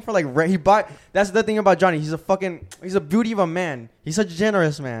bought some for like that's the thing about Johnny. He's a beauty of a man. He's such a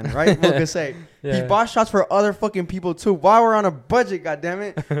generous man, right? What could say. Yeah. He bought shots for other fucking people too. While we're on a budget,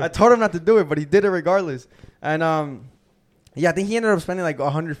 goddammit. I told him not to do it, but he did it regardless. And I think he ended up spending like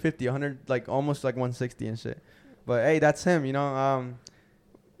 150, 100, like almost like 160 and shit. But hey, that's him, you know.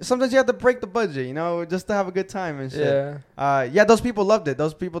 Sometimes you have to break the budget, you know, just to have a good time and shit. Yeah. Those people loved it.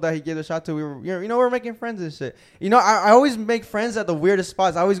 Those people that he gave a shot to, we were making friends and shit. You know, I always make friends at the weirdest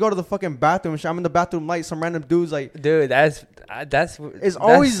spots. I always go to the fucking bathroom and shit. I'm in the bathroom light. Some random dudes like, Dude, that's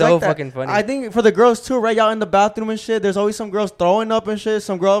always so like that. fucking funny. I think for the girls too, right? Y'all in the bathroom and shit. There's always some girls throwing up and shit.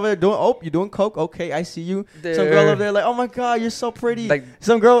 Some girl over there doing, oh, you doing coke? Okay, I see you. Dude. Some girl over there like, oh my god, you're so pretty. Like,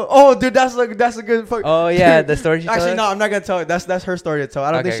 some girl, oh dude, that's a good fuck. oh yeah, the story she told Actually, us? no, I'm not gonna tell it. That's her story to tell.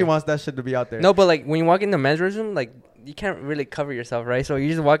 I don't think Okay. she wants that shit to be out there. No, but like when you walk in the men's restroom, like you can't really cover yourself, right? So you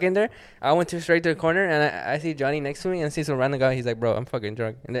just walk in there. I went straight to the corner, and I see Johnny next to me, and I see some random guy. He's like, "Bro, I'm fucking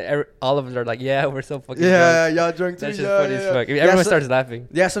drunk," and then all of us are like, "Yeah, we're so fucking drunk." Yeah, y'all drunk too. That's just yeah, funny as yeah. fuck. Yeah, Everyone so- starts laughing.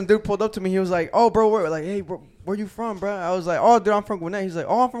 Yeah, some dude pulled up to me. He was like, "Oh, bro, hey, bro, where you from, bro?" I was like, "Oh, dude, I'm from Gwinnett." He's like,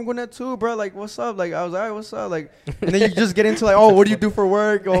 "Oh, I'm from Gwinnett too, bro. Like, what's up?" Like, I was like, "All right, what's up?" Like, and then you just get into like, "Oh, what do you do for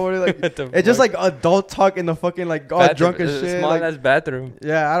work?" Or what, like, What the it's just fuck? like adult talk in the fucking like all Bathroom. drunk as It's a shit. Small Like, ass bathroom.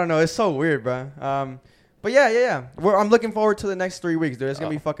 yeah, I don't know. It's so weird, bro. But yeah. I'm looking forward to the next 3 weeks, dude. It's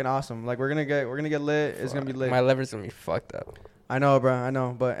gonna be fucking awesome. Like, we're gonna get lit. It's gonna be lit. My lever's gonna be fucked up. I know, bro. I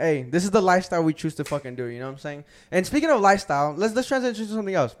know, but hey, this is the lifestyle we choose to fucking do. You know what I'm saying? And speaking of lifestyle, let's transition to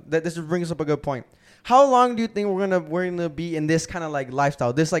something else. This brings up a good point. How long do you think we're gonna be in this kind of like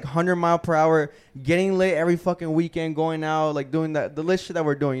lifestyle? This like 100 mile per hour, getting lit every fucking weekend, going out, like doing the list shit that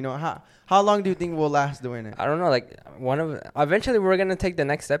we're doing. You know, how long do you think we'll last doing it? I don't know. Like eventually we're gonna take the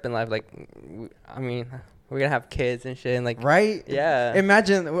next step in life. Like, we're gonna have kids and shit, and like, Right? yeah.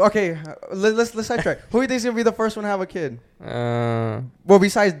 Imagine. Okay, let's sidetrack. Who do you think's gonna be the first one to have a kid? Uh, Well,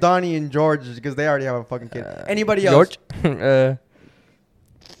 besides Donnie and George, because they already have a fucking kid. Anybody else? George?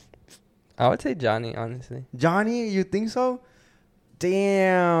 I would say Johnny, honestly. Johnny, you think so?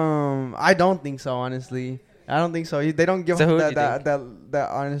 Damn, I don't think so. Honestly, I don't think so. They don't give So who off would you that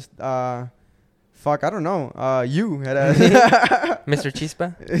honest. Fuck, I don't know. You had a Mr.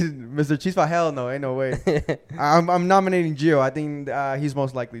 Chispa? Mr. Chispa. Hell no, ain't no way. I'm nominating Gio. I think he's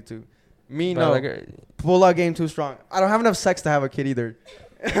most likely to. Me Bro, no. like, Pull out game too strong. I don't have enough sex to have a kid either.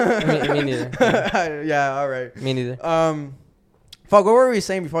 me neither. Yeah, all right. Me neither. Fuck, what were we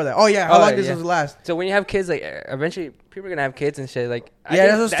saying before that? Oh yeah, how long does this last? So when you have kids, like eventually people are gonna have kids and shit. Like, Yeah,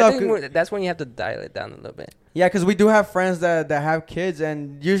 that's what's tough. That's when you have to dial it down a little bit. Yeah, because we do have friends that have kids,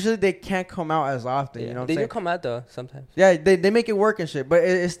 and usually they can't come out as often. Yeah. You know what They I'm do saying? come out though sometimes. Yeah, they make it work and shit, but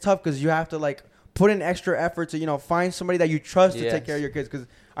it's tough because you have to like put in extra effort to find somebody that you trust to take Yes. care of your kids. Because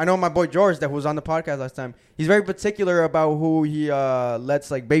I know my boy George that was on the podcast last time. He's very particular about who he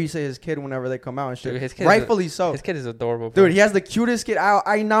lets like babysit his kid whenever they come out and shit. Dude, his kid Rightfully so. His kid is adorable, bro. Dude, he has the cutest kid.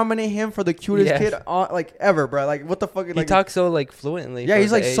 I nominate him for the cutest Yes. kid like ever, bro. Like what the fuck? He Like, talks so like fluently. yeah, for he's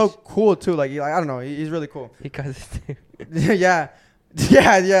the like so age. cool too. Like I don't know, he's really cool. He causes too. yeah,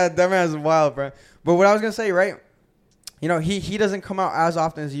 that man's wild, bro. But what I was gonna say, right? He doesn't come out as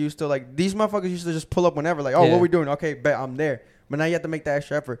often as he used to. Like these motherfuckers used to just pull up whenever. Like, oh, Yeah. what we doing? Okay, bet I'm there. But now you have to make that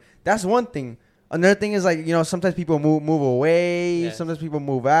extra effort. That's one thing. Another thing is like sometimes people move away. Yes. Sometimes people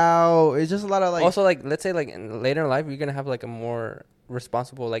move out. It's just a lot of like. Also, like let's say like later in life you're gonna have like a more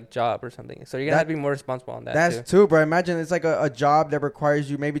responsible like job or something. So you're gonna have to be more responsible on that. That's too. too, bro. Imagine it's like a job that requires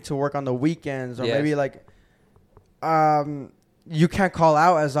you maybe to work on the weekends or Yes. maybe like, you can't call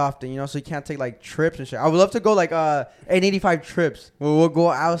out as often, so you can't take like trips and shit. I would love to go like 885 trips. We'll go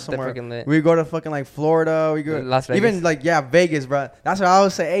out somewhere. freaking lit. We go to fucking like Florida. We go Las Vegas. even like Vegas, bro. That's what I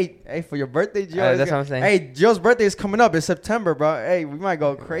always say. Hey, for your birthday, Joe. That's what I'm saying. Hey, Joe's birthday is coming up. It's September, bro. Hey, we might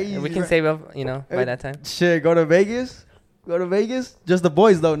go crazy. We can bro. save up, by that time. Shit, go to Vegas. Go to Vegas. Just the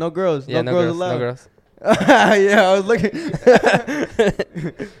boys though, no girls. Yeah, no girls no allowed. girls. Yeah, I was looking.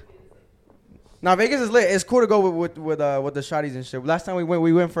 Now Vegas is lit. It's cool to go with the shotties and shit. Last time we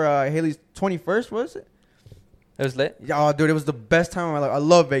went for Haley's 21st. Was it? It was lit. Yeah, oh, dude, it was the best time of my life. I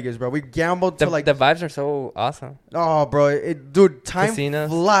love Vegas, bro. We gambled The, to like the vibes are so awesome. oh, bro, dude, time Casinos.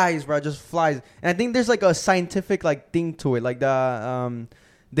 flies, bro, just flies. And I think there's like a scientific like thing to it, like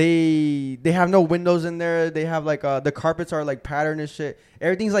they have no windows in there. They have like the carpets are like patterned and shit.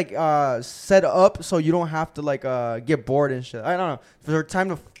 Everything's like set up so you don't have to like get bored and shit. I don't know. For time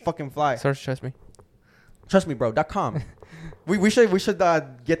to fucking fly. Source, trust me. Trust me, bro. .com. we should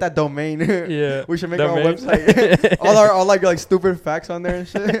get that domain. Yeah. We should make Domain. our website. all like stupid facts on there and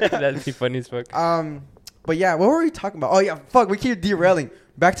shit. That'd be funny as fuck. But yeah, what were we talking about? Oh yeah, fuck. We keep derailing.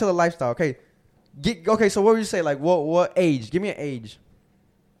 Back to the lifestyle. Okay. Okay. So what would you say? Like what age? Give me an age.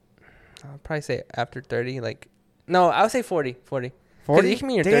 I'll probably say after 30. Like, no, I would say 40. 40. 40? You can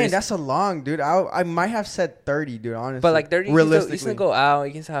be in your Damn, 30s. that's a long, dude. I might have said 30, dude, honestly. But like 30, realistically. you can still go out.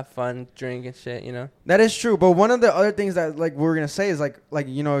 You can still have fun, drink and shit, you know? That is true. But one of the other things that like we're going to say is like,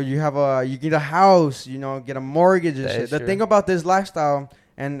 you know, you get a house, you know, get a mortgage and That shit. is The true. thing about this lifestyle,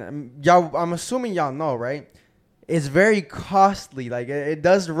 and y'all, I'm assuming y'all know, right? It's very costly. Like it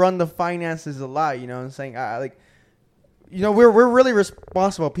does run the finances a lot, you know what I'm saying? Like, you know, we're really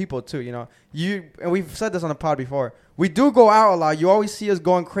responsible people too, you know. And we've said this on the pod before. We do go out a lot. You always see us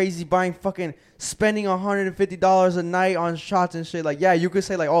going crazy, spending $150 a night on shots and shit. Like, yeah, you could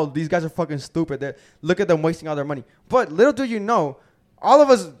say like, oh, these guys are fucking stupid. Look at them wasting all their money. But little do you know, all of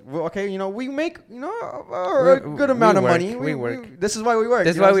us, okay, you know, we make, you know, a good amount of money. We work. This is why we work.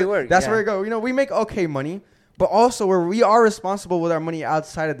 This is you know why what we I'm saying? work, That's yeah. where we go. You know, we make okay money. But also, we are responsible with our money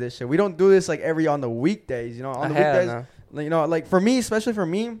outside of this shit. We don't do this like on the weekdays, you know. On the Hell weekdays, no. like, you know, like for me, especially for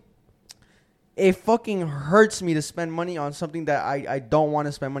me, it fucking hurts me to spend money on something that I don't want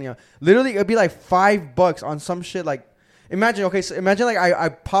to spend money on. Literally, it'd be like $5 on some shit. Like, imagine like I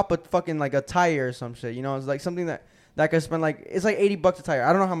pop a fucking like a tire or some shit. You know, it's like something that I could spend like it's like $80 a tire.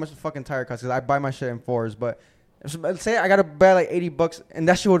 I don't know how much a fucking tire costs because I buy my shit in fours, but. Say I gotta buy like $80 and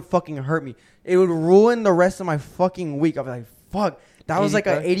that shit would fucking hurt me. It would ruin the rest of my fucking week. I'd be like, fuck, that was like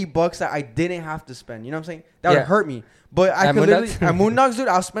a $80 that I didn't have to spend. You know what I'm saying? That would hurt me. But I could literally at Moondogs, dude,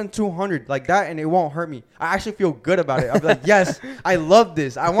 I'll spend $200 like that and it won't hurt me. I actually feel good about it. I'll be like, yes, I love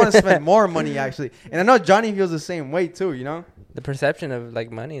this. I want to spend more money actually. And I know Johnny feels the same way too, you know? The perception of like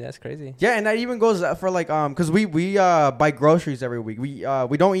money, that's crazy. Yeah, and that even goes for like because we buy groceries every week.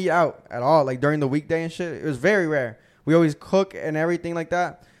 We don't eat out at all like during the weekday and shit. It was very rare. We always cook and everything like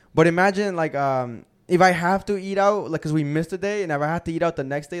that. But imagine like if I have to eat out like because we missed a day and if I have to eat out the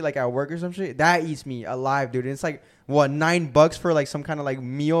next day like at work or some shit, that eats me alive, dude. And it's like what $9 for like some kind of like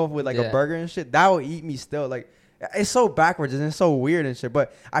meal with like a burger and shit. That will eat me still. Like it's so backwards and it's so weird and shit.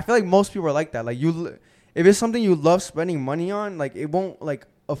 But I feel like most people are like that. Like if it's something you love spending money on, like it won't like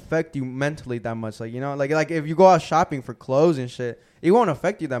affect you mentally that much. Like, you know, like if you go out shopping for clothes and shit, it won't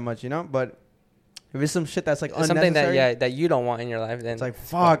affect you that much, you know. But if it's some shit that's like unnecessary, something that you don't want in your life, then it's like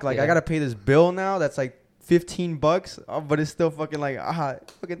fuck. Like I gotta pay this bill now. That's like $15, but it's still fucking like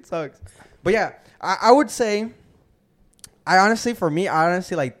it fucking sucks. But yeah, I would say, for me,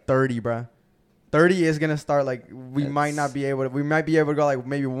 like 30, bro. 30 is gonna start like we might be able to go like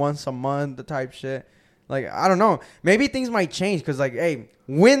maybe once a month, the type shit. Like, I don't know. Maybe things might change because, like, hey,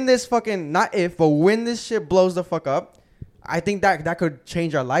 when this fucking, not if, but when this shit blows the fuck up, I think that could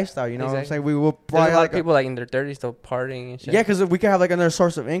change our lifestyle, you know what I'm saying? We will probably There's a lot of people, like, in their 30s still partying and shit. Yeah, because we can have, like, another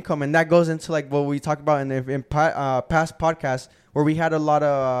source of income, and that goes into, like, what we talked about in past podcasts where we had a lot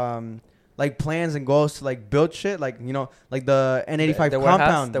of, like, plans and goals to, like, build shit, like, you know, like the N85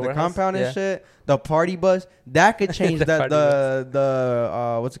 compound, the compound and shit, the party bus. That could change the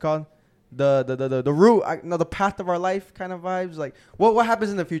what's it called? The route, the path of our life kind of vibes. Like what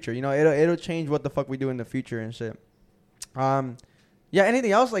happens in the future, you know, it'll change what the fuck we do in the future and shit. Yeah,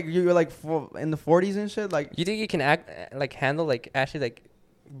 anything else like you're like in the 40s and shit, like you think you can handle like actually like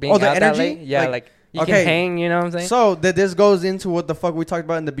being out the energy that late? Yeah, like you can hang, you know what I'm saying? So this goes into what the fuck we talked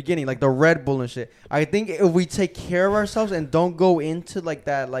about in the beginning, like the Red Bull and shit. I think if we take care of ourselves and don't go into like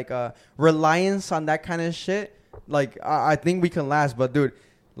that like reliance on that kind of shit, like I think we can last. But dude,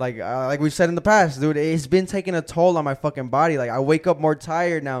 like we've said in the past, dude, it's been taking a toll on my fucking body. Like I wake up more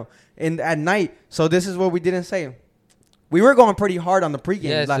tired now at night. So this is what we didn't say. We were going pretty hard on the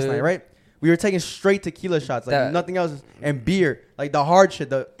pregame last night, right? We were taking straight tequila shots, like nothing else, and beer, like the hard shit,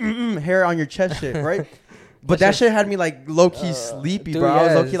 the hair on your chest shit, right? But that shit had me like low key sleepy, dude, bro. I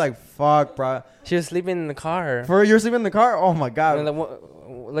was low key like fuck, bro. She was sleeping in the car. You're sleeping in the car? Oh my god.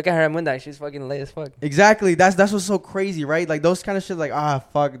 Look at her at Moondogs. She's fucking late as fuck. Exactly. That's what's so crazy, right? Like those kind of shit. Like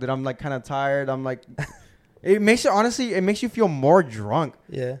fuck, dude. I'm like kind of tired. I'm like, It makes you feel more drunk.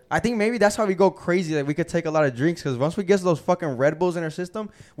 Yeah. I think maybe that's how we go crazy. Like we could take a lot of drinks because once we get those fucking Red Bulls in our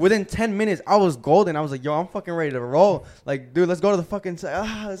system, within 10 minutes I was golden. I was like, yo, I'm fucking ready to roll. Like, dude, let's go to the fucking.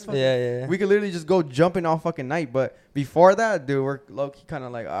 Let's fucking Yeah. We could literally just go jumping all fucking night. But before that, dude, we're low key kind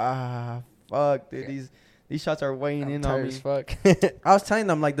of like, fuck, dude, these shots are weighing in on tired me. as fuck. I was telling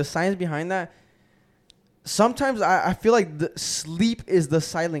them like the science behind that. Sometimes I feel like the sleep is the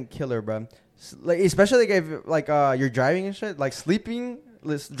silent killer, bro. Like especially like if like you're driving and shit. Like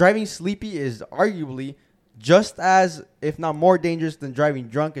driving sleepy is arguably just as, if not more dangerous than driving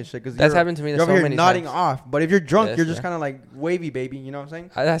drunk and shit. Because That's happened to me you're so over here many nodding times. off. But if you're drunk, Yes, you're just yeah. kind of like wavy, baby. You know what I'm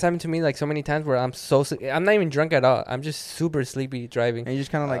saying? That's happened to me like so many times where I'm I'm not even drunk at all. I'm just super sleepy driving. And you're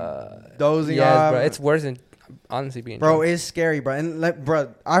just kind of like dozing yes, off. bro. It's worse than honestly being Bro, drunk. it's scary, bro. And like,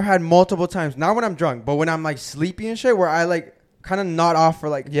 bro, I've had multiple times, not when I'm drunk, but when I'm like sleepy and shit, where I like kind of nod off for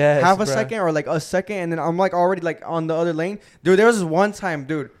like Yes, half a bro. second or like a second, and then I'm like already like on the other lane. Dude, there was this one time,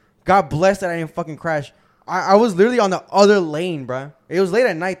 dude. God bless that I didn't fucking crash. I was literally on the other lane, bro. It was late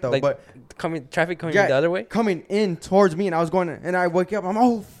at night though, Like, but traffic coming yeah, the other way. coming in towards me, and I was going, and I wake up. I'm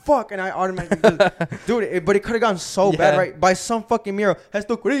oh fuck, and I automatically, dude. But it could have gone so bad, Yeah. right? By some fucking miracle,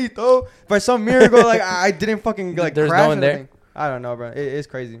 Jesucristo, by some miracle, like I didn't fucking like There's crash. no one or there. anything. I don't know, bro. It's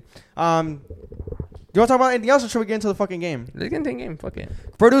crazy. Do you want to talk about anything else, or should we get into the fucking game? Let's get into the game. Fuck it.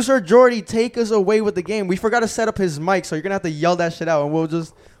 Producer Jordy, take us away with the game. We forgot to set up his mic, so you're gonna have to yell that shit out, and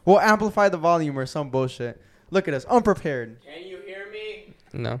we'll amplify the volume or some bullshit. Look at us, unprepared. Can you hear me?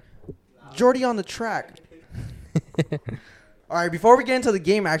 No. Jordy on the track. All right, before we get into the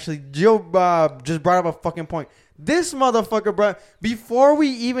game, actually, Jill just brought up a fucking point. This motherfucker, bro, before we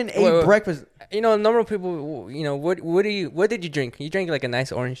even ate Wait. breakfast. You know, normal people. You know, what did you drink? You drank like a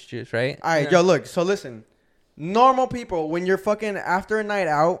nice orange juice, right? All right, yo, look. So listen, normal people, when you're fucking after a night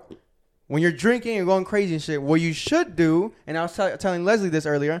out, when you're drinking and going crazy and shit, what you should do, and I was telling Leslie this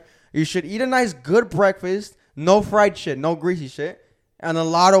earlier, you should eat a nice good breakfast, no fried shit, no greasy shit, and a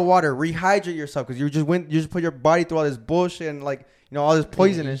lot of water. Rehydrate yourself because you just put your body through all this bullshit and like all this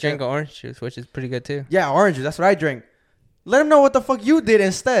poison You and shit. drank orange juice, which is pretty good too. Yeah, oranges. That's what I drink. Let him know what the fuck you did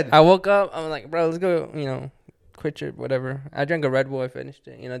instead. I woke up. I'm like, bro, let's go. You know, quit your whatever. I drank a Red Bull. I finished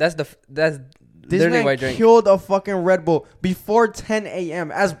it. You know, that's This literally man what I drank. killed a fucking Red Bull before 10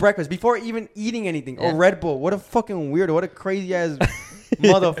 a.m. as breakfast, before even eating anything. Yeah. A Red Bull. What a fucking weirdo. What a crazy ass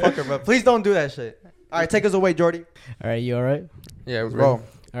motherfucker, bro. Please don't do that shit. All right, take us away, Jordy. All right, you all right? Yeah, Let's bro. roll.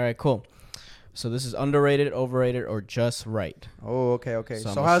 All right, cool. So this is underrated, overrated, or just right. Oh, okay. So I'm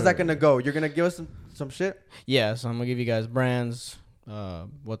So gonna how's that show going to you. go? You're going to give us some shit? Yeah, so I'm gonna give you guys brands.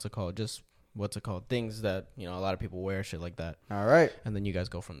 Things that a lot of people wear, shit like that, All right. and then you guys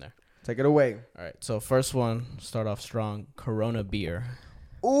go from there. Take it away. All right. So first one, start off strong. Corona beer.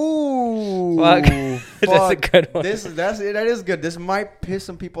 Ooh. Fuck. That's a good one. That is good. This might piss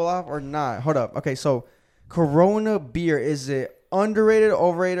some people off or not. Hold up. Okay, so Corona beer, is it underrated,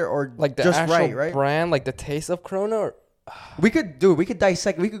 overrated, or Like the just actual right? brand, like the taste of Corona. Or, We could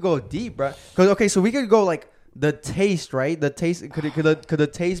dissect. We could go deep, bro. So we could go like the taste, right? The taste could the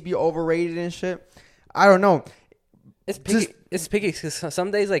taste be overrated and shit? I don't know. it's picky. It's picky because some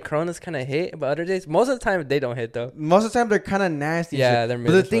days like Corona's kind of hit, but other days, most of the time they don't hit though. Most of the time they're kind of nasty. Yeah, shit. they're But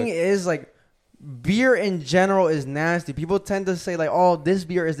mid the as thing fuck. is, like, beer in general is nasty. People tend to say like, "Oh, this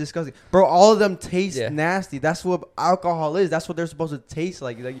beer is disgusting," bro. All of them taste Yeah. nasty. That's what alcohol is. That's what they're supposed to taste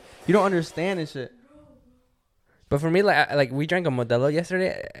like. Like you don't understand and shit. But for me, like we drank a Modelo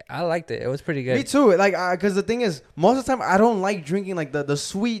yesterday. I liked it. It was pretty good. Me too. Like, cause the thing is, most of the time I don't like drinking like the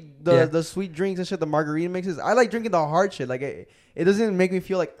sweet the sweet drinks and shit, the margarita mixes. I like drinking the hard shit. Like it doesn't make me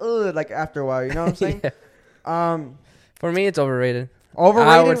feel like like after a while. You know what I'm saying? Yeah. For me, it's overrated.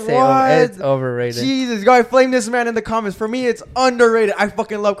 Overrated. I would say what? it's overrated. Jesus, go ahead, flame this man in the comments. For me, it's underrated. I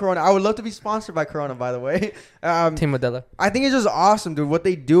fucking love Corona. I would love to be sponsored by Corona, by the way. Team Modelo. I think it's just awesome, dude. What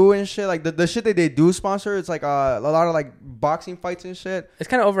they do and shit, like the shit that they do sponsor, it's like a lot of like boxing fights and shit. It's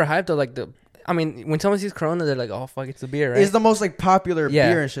kind of overhyped though. Like I mean, when someone sees Corona, they're like, "Oh fuck, it's the beer, right?" It's the most like popular Yeah.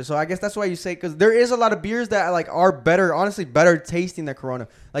 beer and shit. So I guess that's why you say, because there is a lot of beers that like are better, honestly, better tasting than Corona,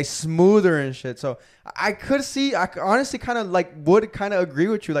 like smoother and shit. So I could honestly kind of like would kind of agree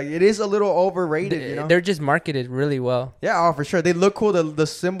with you. Like it is a little overrated, you know? They're just marketed really well. Yeah, oh, for sure. They look cool. The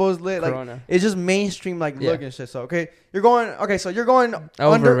symbols lit. Like Corona. it's just mainstream like Yeah. look and shit. So you're going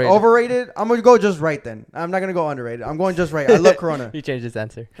Overrated. overrated. I'm gonna go just right then. I'm not gonna go underrated. I'm going just right. I love Corona. You changed this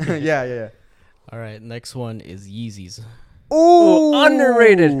answer. yeah. All right. Next one is Yeezys. Ooh,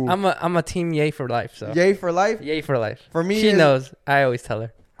 Underrated. I'm a team Yay for life. So Yay for life. Yay for life. For me, She knows. I always tell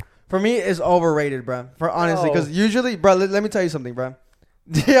her. For me, it's overrated, bro. For honestly, because usually, bro, let me tell you something, bro.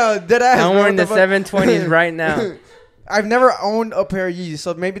 Yeah, dead ass. I'm bro, wearing what the fuck? 720s right now. I've never owned a pair of Yeezys,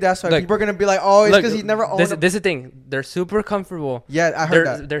 so maybe that's why Look, people are gonna be like, "Oh, it's because he never owned." This is the thing. They're super comfortable. Yeah, I heard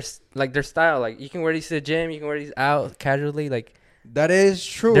that. They're like their style. Like you can wear these to the gym. You can wear these out casually. Like That is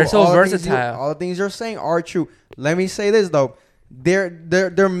true. They're so All the things versatile. all the things you're saying are true. Let me say this though.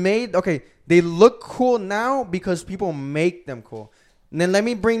 They're made okay. They look cool now because people make them cool. And then let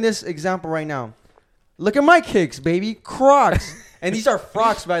me bring this example right now. Look at my kicks, baby. Crocs. And these are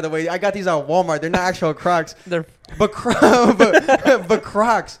Crocs, by the way. I got these at Walmart. They're not actual Crocs. they're But but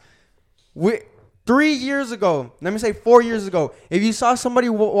Crocs. 3 years ago, let me say 4 years ago, if you saw somebody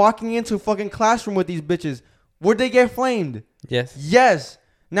walking into a fucking classroom with these bitches, would they get flamed? yes. Yes.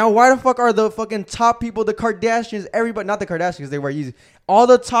 Now, why the fuck are the fucking top people, the Kardashians, everybody, not the Kardashians, they wear Yeezy, all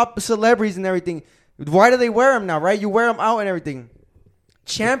the top celebrities and everything, why do they wear them now, right? You wear them out and everything.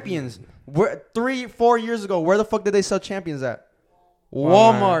 Champions. 3-4 years ago, where the fuck did they sell Champions at?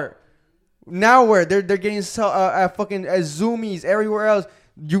 Walmart. Now where? They're getting at fucking at Zoomies, everywhere else.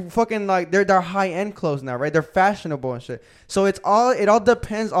 You fucking like they're high-end clothes now, right? They're fashionable and shit. So it all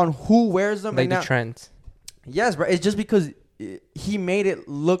depends on who wears them. Like and the now, trends. yes, bro. It's just because he made it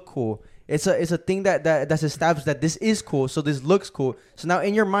look cool. It's a thing that's established that this is cool, so this looks cool. So now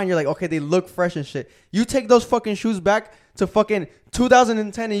in your mind, you're like, okay, they look fresh and shit. You take those fucking shoes back to fucking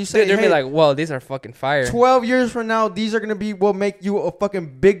 2010 and you say, Dude, they're hey, be like, whoa, these are fucking fire. 12 years from now, these are going to be what make you a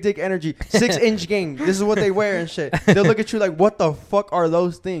fucking big dick energy. 6-inch gang. This is what they wear and shit. They'll look at you like, what the fuck are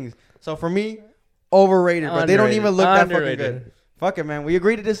those things? So for me, overrated, bro. They don't even look that fucking good. Fuck it, man. We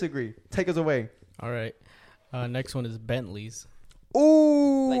agree to disagree. Take us away. All right. Next one is Bentleys.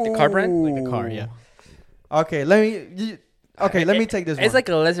 Ooh. Like the car brand? Like the car, yeah. Okay, let me take this one. It's like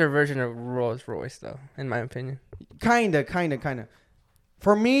a lesser version of Rolls Royce, though, in my opinion. Kinda.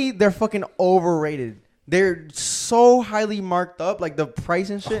 For me, they're fucking overrated. They're so highly marked up, like the price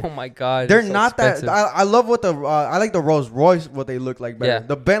and shit. Oh my god, They're it's so not expensive. that. I love what I like the Rolls Royce, what they look like better. Yeah.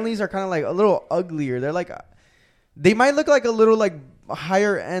 The Bentleys are kind of like a little uglier. They're like, they might look like a little like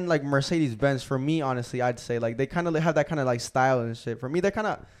higher end like Mercedes Benz for me. Honestly, I'd say like they kind of have that kind of like style and shit. For me, they're kind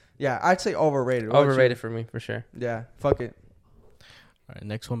of I'd say overrated. What about you? Overrated for me, for sure. Yeah, fuck it. All right.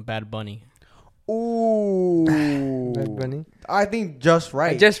 Next one, Bad Bunny. Ooh, Bad Bunny? I think just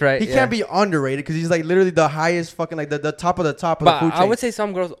right. Just right, He yeah. can't be underrated because he's like literally the highest fucking like the top of the top of But the food chain. I would say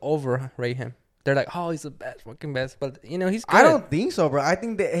some girls overrate him. They're like, oh, he's the best, fucking best. But, you know, he's good. I don't think so, bro. I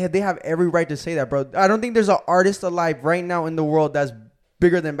think they have every right to say that, bro. I don't think there's an artist alive right now in the world that's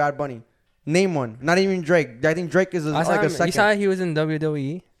bigger than Bad Bunny. Name one. Not even Drake. I think Drake is I saw like a him, second. you saw he was in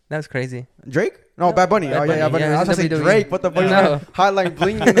WWE? That was crazy. Drake? No, No, Bad Bunny. Bad Oh, yeah, Bunny. Bad Bunny. Yeah, I was he's going to say in WWE. Drake. What the fuck? No. Hotline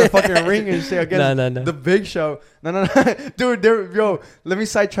bling in the fucking ring and shit against No. the Big Show. No. Dude, let me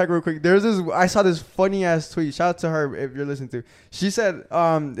sidetrack real quick. I saw this funny ass tweet. Shout out to her if you're listening to. She said,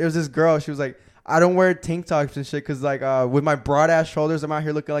 there was this girl. She was like, I don't wear tank tops and shit because like with my broad ass shoulders, I'm out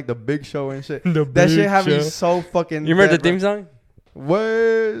here looking like the Big Show and shit. That shit had me so fucking. You remember dead, the theme song?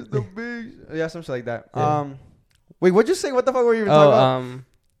 Where's the Big? Yeah, some shit like that. Yeah. Wait, what'd you say? What the fuck were you even talking about?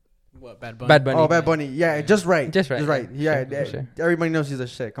 What, Bad Bunny? Bad Bunny. Oh, Bad Bunny. Yeah, just right. Just right. Yeah, Sure, sure. everybody knows he's a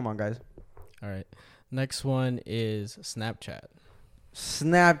shit. Come on, guys. All right. Next one is Snapchat.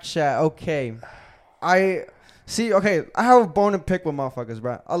 Snapchat. Okay. I see. Okay, I have a bone to pick with motherfuckers,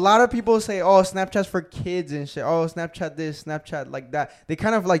 bro. A lot of people say, "Oh, Snapchat's for kids and shit." Oh, Snapchat this, Snapchat like that. They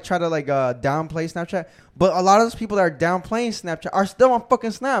kind of like try to like downplay Snapchat, but a lot of those people that are downplaying Snapchat are still on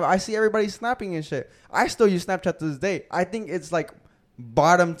fucking Snap. I see everybody snapping and shit. I still use Snapchat to this day. I think it's like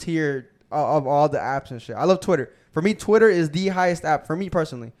bottom tier of all the apps and shit. I love Twitter. For me, Twitter is the highest app for me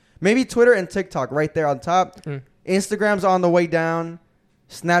personally. Maybe Twitter and TikTok right there on top. Instagram's on the way down.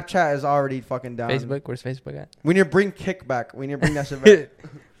 Snapchat is already fucking down. Facebook? Where's Facebook at? We need to bring kick back. We need to bring that shit back.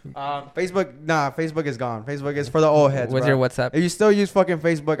 Facebook, Facebook is gone. Facebook is for the old heads. What's bro. your WhatsApp? If you still use fucking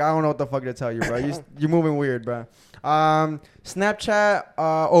Facebook, I don't know what the fuck to tell you, bro. You're moving weird, bro. Snapchat,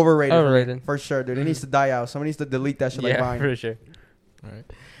 overrated. Overrated. For sure, dude. It needs to die out. Someone needs to delete that shit like Yeah, Vine. for sure. All right.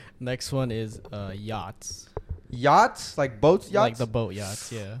 Next one is yachts. Yachts? Like boats yachts? Like the boat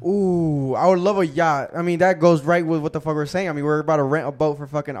yachts, yeah. Ooh, I would love a yacht. I mean, that goes right with what the fuck we're saying. I mean, we're about to rent a boat for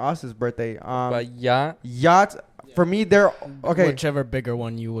fucking Austin's birthday. But yeah. Yachts, for me, they're okay. Whichever bigger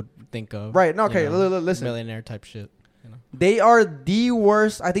one you would think of. Right. No, okay. You know, Listen. Millionaire type shit. You know. They are the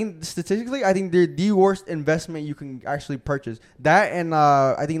worst. I think statistically, I think they're the worst investment you can actually purchase. That and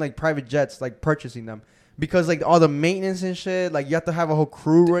I think like private jets, like purchasing them, because like all the maintenance and shit, like you have to have a whole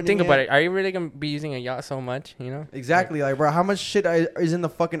crew running. Think about it. Are you really gonna be using a yacht so much? You know. Exactly, like bro, how much shit is in the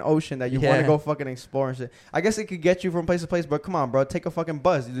fucking ocean that you want to Yeah. go fucking explore and shit? I guess it could get you from place to place, but come on, bro, take a fucking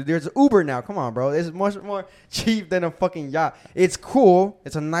bus. There's Uber now. Come on, bro, it's much more cheap than a fucking yacht. It's cool.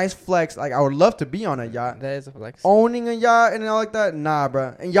 It's a nice flex. Like I would love to be on a yacht. That is a flex. Owning a yacht and all like that, nah,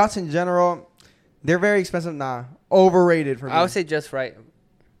 bro. And yachts in general, they're very expensive. Nah, overrated for me. I would say just right.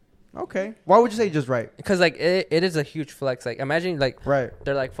 Okay, why would you say just right? Because like it is a huge flex. Like imagine like Right.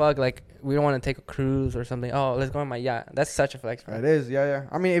 they're like fuck like we don't want to take a cruise or something. Oh, let's go on my yacht. That's such a flex. Bro. It is, yeah.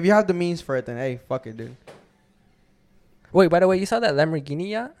 I mean, if you have the means for it, then hey, fuck it, dude. Wait, by the way, you saw that Lamborghini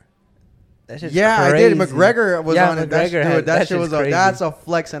yacht? That shit's Yeah, crazy. I did. McGregor was on it. That, McGregor dude, had- that shit shit's was crazy. that's a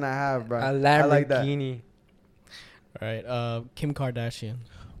flex and a half, bro. A I like that. Lamborghini. All right. Kim Kardashian.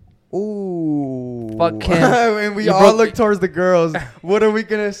 Ooh. Fuck Kim. And we You all broke- look towards the girls. What are we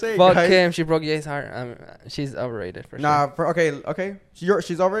gonna say, Fuck guys? Kim. She broke Ye's heart. She's overrated for Nah, sure. okay.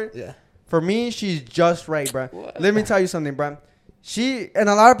 She's alright. Yeah. For me, she's just right, bro. What? Let me tell you something, bro. And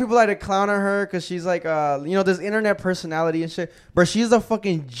a lot of people like to clown on her because she's like, this internet personality and shit. But she's a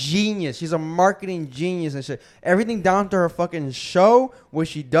fucking genius. She's a marketing genius and shit. Everything down to her fucking show, what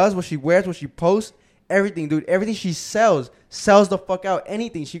she does, what she wears, what she posts, everything, dude. Everything she sells the fuck out.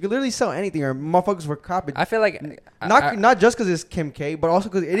 Anything. She could literally sell anything, or motherfuckers were copied. I feel like Not just because it's Kim K, but also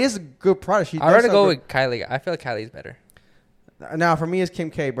because it is a good product. I'd rather go with Kylie. I feel like Kylie's better. Now, for me, it's Kim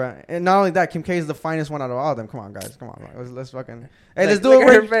K, bro. And not only that, Kim K is the finest one out of all of them. Come on, guys. Come on, bro. Let's fucking... Hey, let's do look it.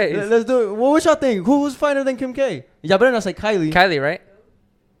 at her Wait, face. let's do it. What y'all think? Who's finer than Kim K? Y'all better not say Kylie. Kylie, right?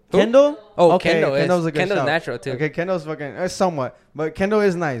 Who? Kendall? Oh, Okay, Kendall is. Kendall's a good Kendall's shout. natural too. Okay, Kendall's fucking... somewhat. But Kendall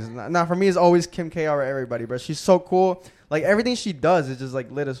is nice. Now, for me, it's always Kim K over everybody, bro. She's so cool. Like, everything she does is just, like,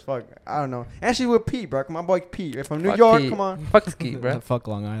 lit as fuck. I don't know. And she's with Pete, bro. Come on, boy, Pete. If from New Fuck York, Pete. come on. Fuck Ski, bro. Fuck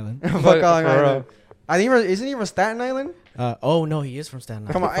Long Island. Fuck For Long real. Island. I think isn't he from Staten Island? Oh no, he is from Staten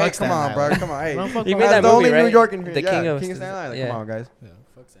Island. Come on, Fuck hey, come Staten on, bro. Island. Come on, hey. No, fuck He Long made That's that the movie, only right? New York in here. The Yeah, King of King of Staten Island. yeah. Come on, guys. Yeah,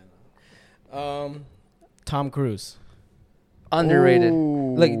 fuck Staten Island. Tom Cruise. Underrated.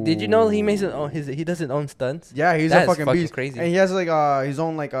 Ooh. Like, did you know he makes he does his own stunts? Yeah, he's That a is fucking fucking beast. crazy. And he has like his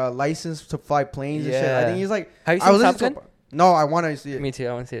own like license to fly planes and shit. I Yeah. think he's like. Have you I seen was Top listening Gun? to- No, I want to see it. Me too.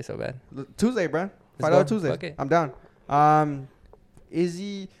 I want to see it so bad. Tuesday, bro. go. $5 Tuesday. Fuck it. I'm down. Is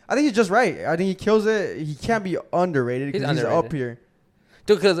he? I think he's just right. I think he kills it. He can't be underrated He's because he's underrated. up here.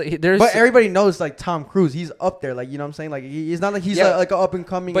 Dude, because there's. But everybody knows like Tom Cruise. He's up there. Like you know what I'm saying. Like he's not like he's Yeah. like an up and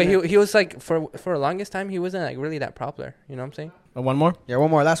coming. But he was like for the longest time he wasn't like really that popular. You know what I'm saying? One more. Yeah, one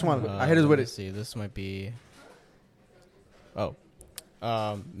more. Last one. I hit us let with me it. See, this might be.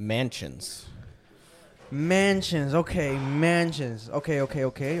 Mansions. Mansions. Okay, mansions. Okay.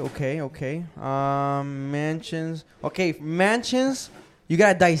 Mansions. Okay, mansions. You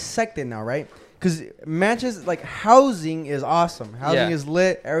gotta dissect it now, right? Because mansions, like housing, is awesome. Housing Yeah. is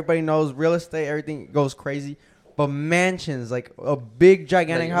lit. Everybody knows real estate. Everything goes crazy. But mansions, like a big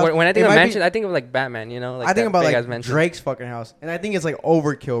gigantic Like, house. when I it think of might be- mansion, I think of like Batman. You know, like I think that about big-ass like mansion. Drake's fucking house, and I think it's like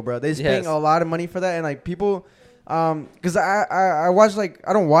overkill, bro. They're paying Yes. a lot of money for that, and like people, because I watch like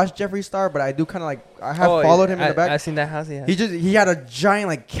I don't watch Jeffree Star, but I do kind of like I have followed him in the back. I seen that house. Yeah. He had a giant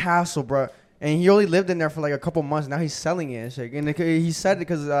like castle, bro, and he only lived in there for like a couple months. Now he's selling it and shit. And he said it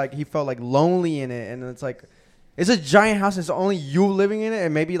because like he felt like lonely in it, and it's like. It's a giant house. It's only you living in it,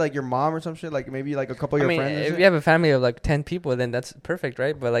 and maybe like your mom or some shit. Like maybe like a couple of I your mean, friends. and if shit. you have a family of like 10 people, then that's perfect,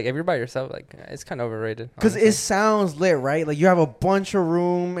 right? But like if you're by yourself, like it's kind of overrated. Because honestly. it sounds lit, right? Like you have a bunch of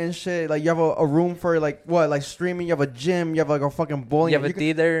room and shit. Like you have a room for like what, like streaming. You have a gym. You have like a fucking bowling. you have a You can-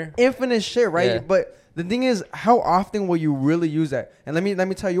 theater. infinite shit, right? Yeah. But the thing is, how often will you really use that? And let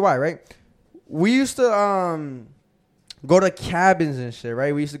me tell you why, right? We used to go to cabins and shit,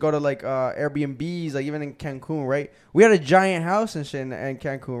 right? We used to go to like Airbnbs, like even in Cancun, right? We had a giant house and shit in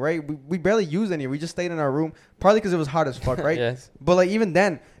Cancun, right? We barely used any. We just stayed in our room, partly because it was hot as fuck, right? Yes. But like even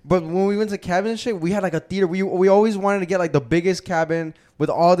then, but when we went to cabin and shit, we had like a theater. We always wanted to get like the biggest cabin with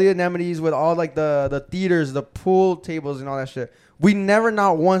all the amenities, with all like the theaters, the pool tables, and all that shit. We never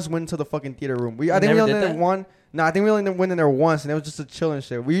not once went to the fucking theater room. I think we never only did did that? one. No, I think we only went in there once, and it was just to chill and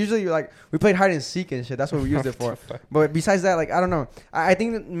shit. We usually we played hide and seek and shit. That's what we used it for. But besides that, like I don't know. I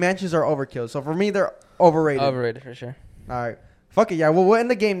think that mansions are overkill. So for me, they're overrated. Overrated for sure. All right, fuck it, yeah. Well, we'll end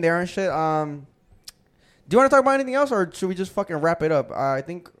the game there and shit. Do you want to talk about anything else, or should we just fucking wrap it up? I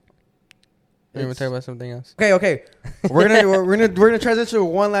think. We're gonna it's- talk about something else. Okay. we're gonna transition to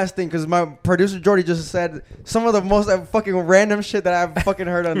one last thing because my producer Jordy just said some of the most fucking random shit that I've fucking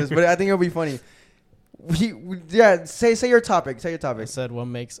heard on this, but I think it'll be funny. Yeah, say your topic. Say your I topic. said what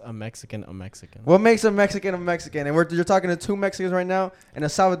makes a Mexican a Mexican. What makes a Mexican a Mexican? And you're talking to two Mexicans right now and a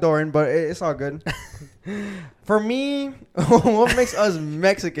Salvadoran, but it's all good. For me, what makes us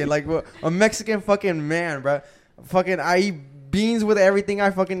Mexican? Like a Mexican fucking man, bro. Fucking, I eat beans with everything I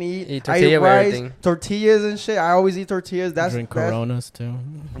fucking eat. Eat I eat tortilla with rice, everything. tortillas and shit. I always eat tortillas. Drink Coronas too.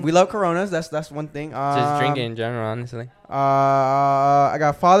 We love Coronas. That's one thing. Just drinking in general, honestly. I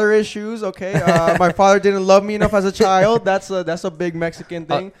got father issues. Okay, my father didn't love me enough as a child. That's a big Mexican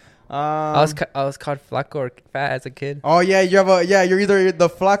thing. I was called flaco or fat as a kid. Oh yeah, you're either the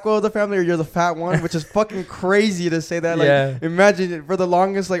flaco of the family or you're the fat one, which is fucking crazy to say that. Like, Yeah. imagine it for the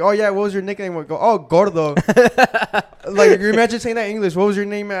longest, like, oh yeah, what was your nickname? We'll go, oh, gordo. Like, you imagine saying that in English. What was your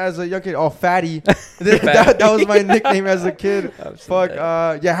name as a young kid? Oh, fatty. that was my nickname as a kid. Fuck.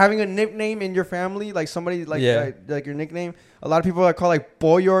 Yeah, having a nickname in your family, like somebody like like your nickname. A lot of people are called like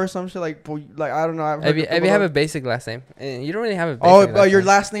pollo or some shit, like I don't know. I've heard If you have a basic last name, and you don't really have a basic your name.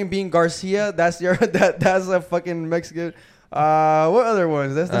 last name being Garcia, that's your that's a fucking Mexican. What other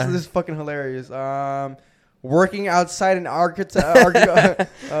ones? This is fucking hilarious. Working outside in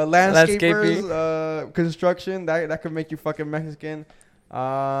landscapers, construction, that could make you fucking Mexican. Do you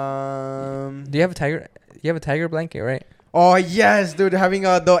have a tiger? You have a tiger blanket, right? Oh yes, dude! Having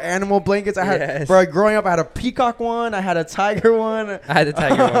the animal blankets, I had, Yes. bro. Growing up, I had a peacock one. I had a tiger one. I had a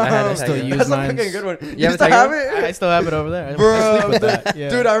tiger one. I had a Still tiger use one. That's a mine. fucking good one. You have a still tiger have one? it? I still have it over there. I Bro, sleep with that. Yeah.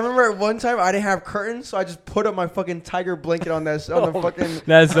 Dude, I remember one time I didn't have curtains, so I just put up my fucking tiger blanket on that on the fucking.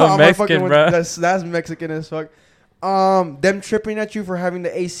 That's so on my Mexican, fucking bro. That's Mexican as fuck. Them tripping at you for having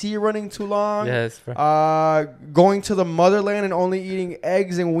the AC running too long. Yes, bro. Going to the motherland and only eating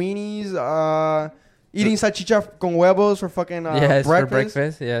eggs and weenies. Eating salchicha con huevos for fucking Yes, breakfast. for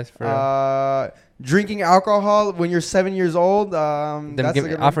breakfast. Yes, for Drinking alcohol when you're 7 years old. them That's a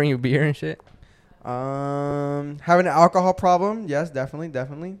good one. offering you beer and shit. Having an alcohol problem. Yes,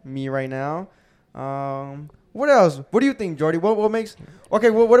 definitely. Me right now. What else? What do you think, Jordy? What makes... Okay,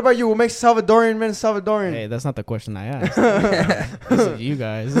 what about you? What makes Salvadorian men Salvadorian? Hey, that's not the question I asked. This is you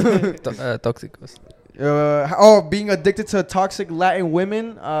guys. Toxicos. Being addicted to toxic Latin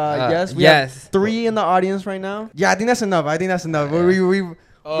women. Yes. We have 3 in the audience right now. Yeah, I think that's enough. I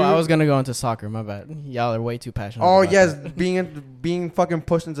was gonna go into soccer. My bad. Y'all are way too passionate. Oh about yes, that. being fucking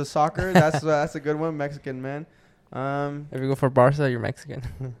pushed into soccer. That's a good one. Mexican man. If you go for Barca, you're Mexican.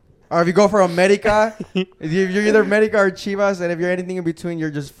 Or if you go for America, if you're either America or Chivas, and if you're anything in between, you're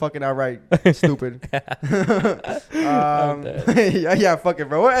just fucking outright stupid. Yeah, fuck it,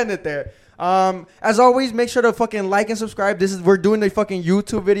 bro. We'll end it there. As always, make sure to fucking like and subscribe. We're doing the fucking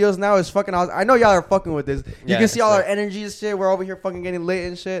YouTube videos now. It's fucking awesome. I know y'all are fucking with this. You can see all our energy and shit. We're over here fucking getting lit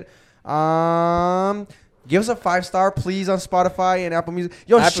and shit. Give us a 5-star, please, on Spotify and Apple Music.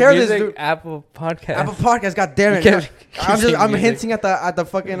 Yo, Apple share Music, this, dude. Apple Podcast. Apple Podcast, god damn it. You keep saying I'm music. hinting at the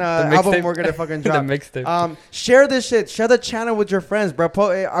fucking The album mixtape. we're gonna fucking The drop. mixtape. Share this shit. Share the channel with your friends, bro.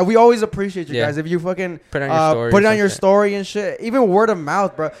 We always appreciate you Yeah. guys if you fucking Put it on your story. put it or on your some shit. story and shit. Even word of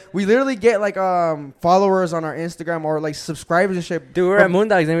mouth, bro. We literally get like followers on our Instagram or like subscribers and shit. Dude, we're But- at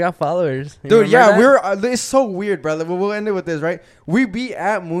Moondogs and we got followers. You Dude, remember yeah, that? we're. It's so weird, bro. Like, we'll end it with this, right? We be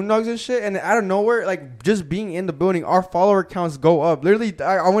at Moondogs and shit, and out of nowhere, like just being in the building, our follower counts go up. Literally,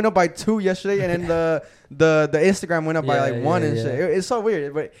 I went up by 2 yesterday, and then the Instagram went up by like 1 and shit. It's so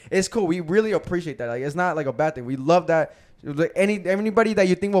weird, but it's cool. We really appreciate that. Like, it's not like a bad thing. We love that. Like anybody that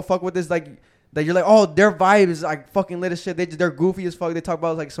you think will fuck with this, like that you're like, oh, their vibe is like fucking lit as shit. They're goofy as fuck. They talk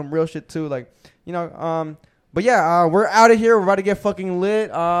about like some real shit too, like you know. But yeah, we're out of here. We're about to get fucking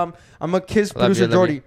lit. I'm a kiss Love you, producer love Jordy. you.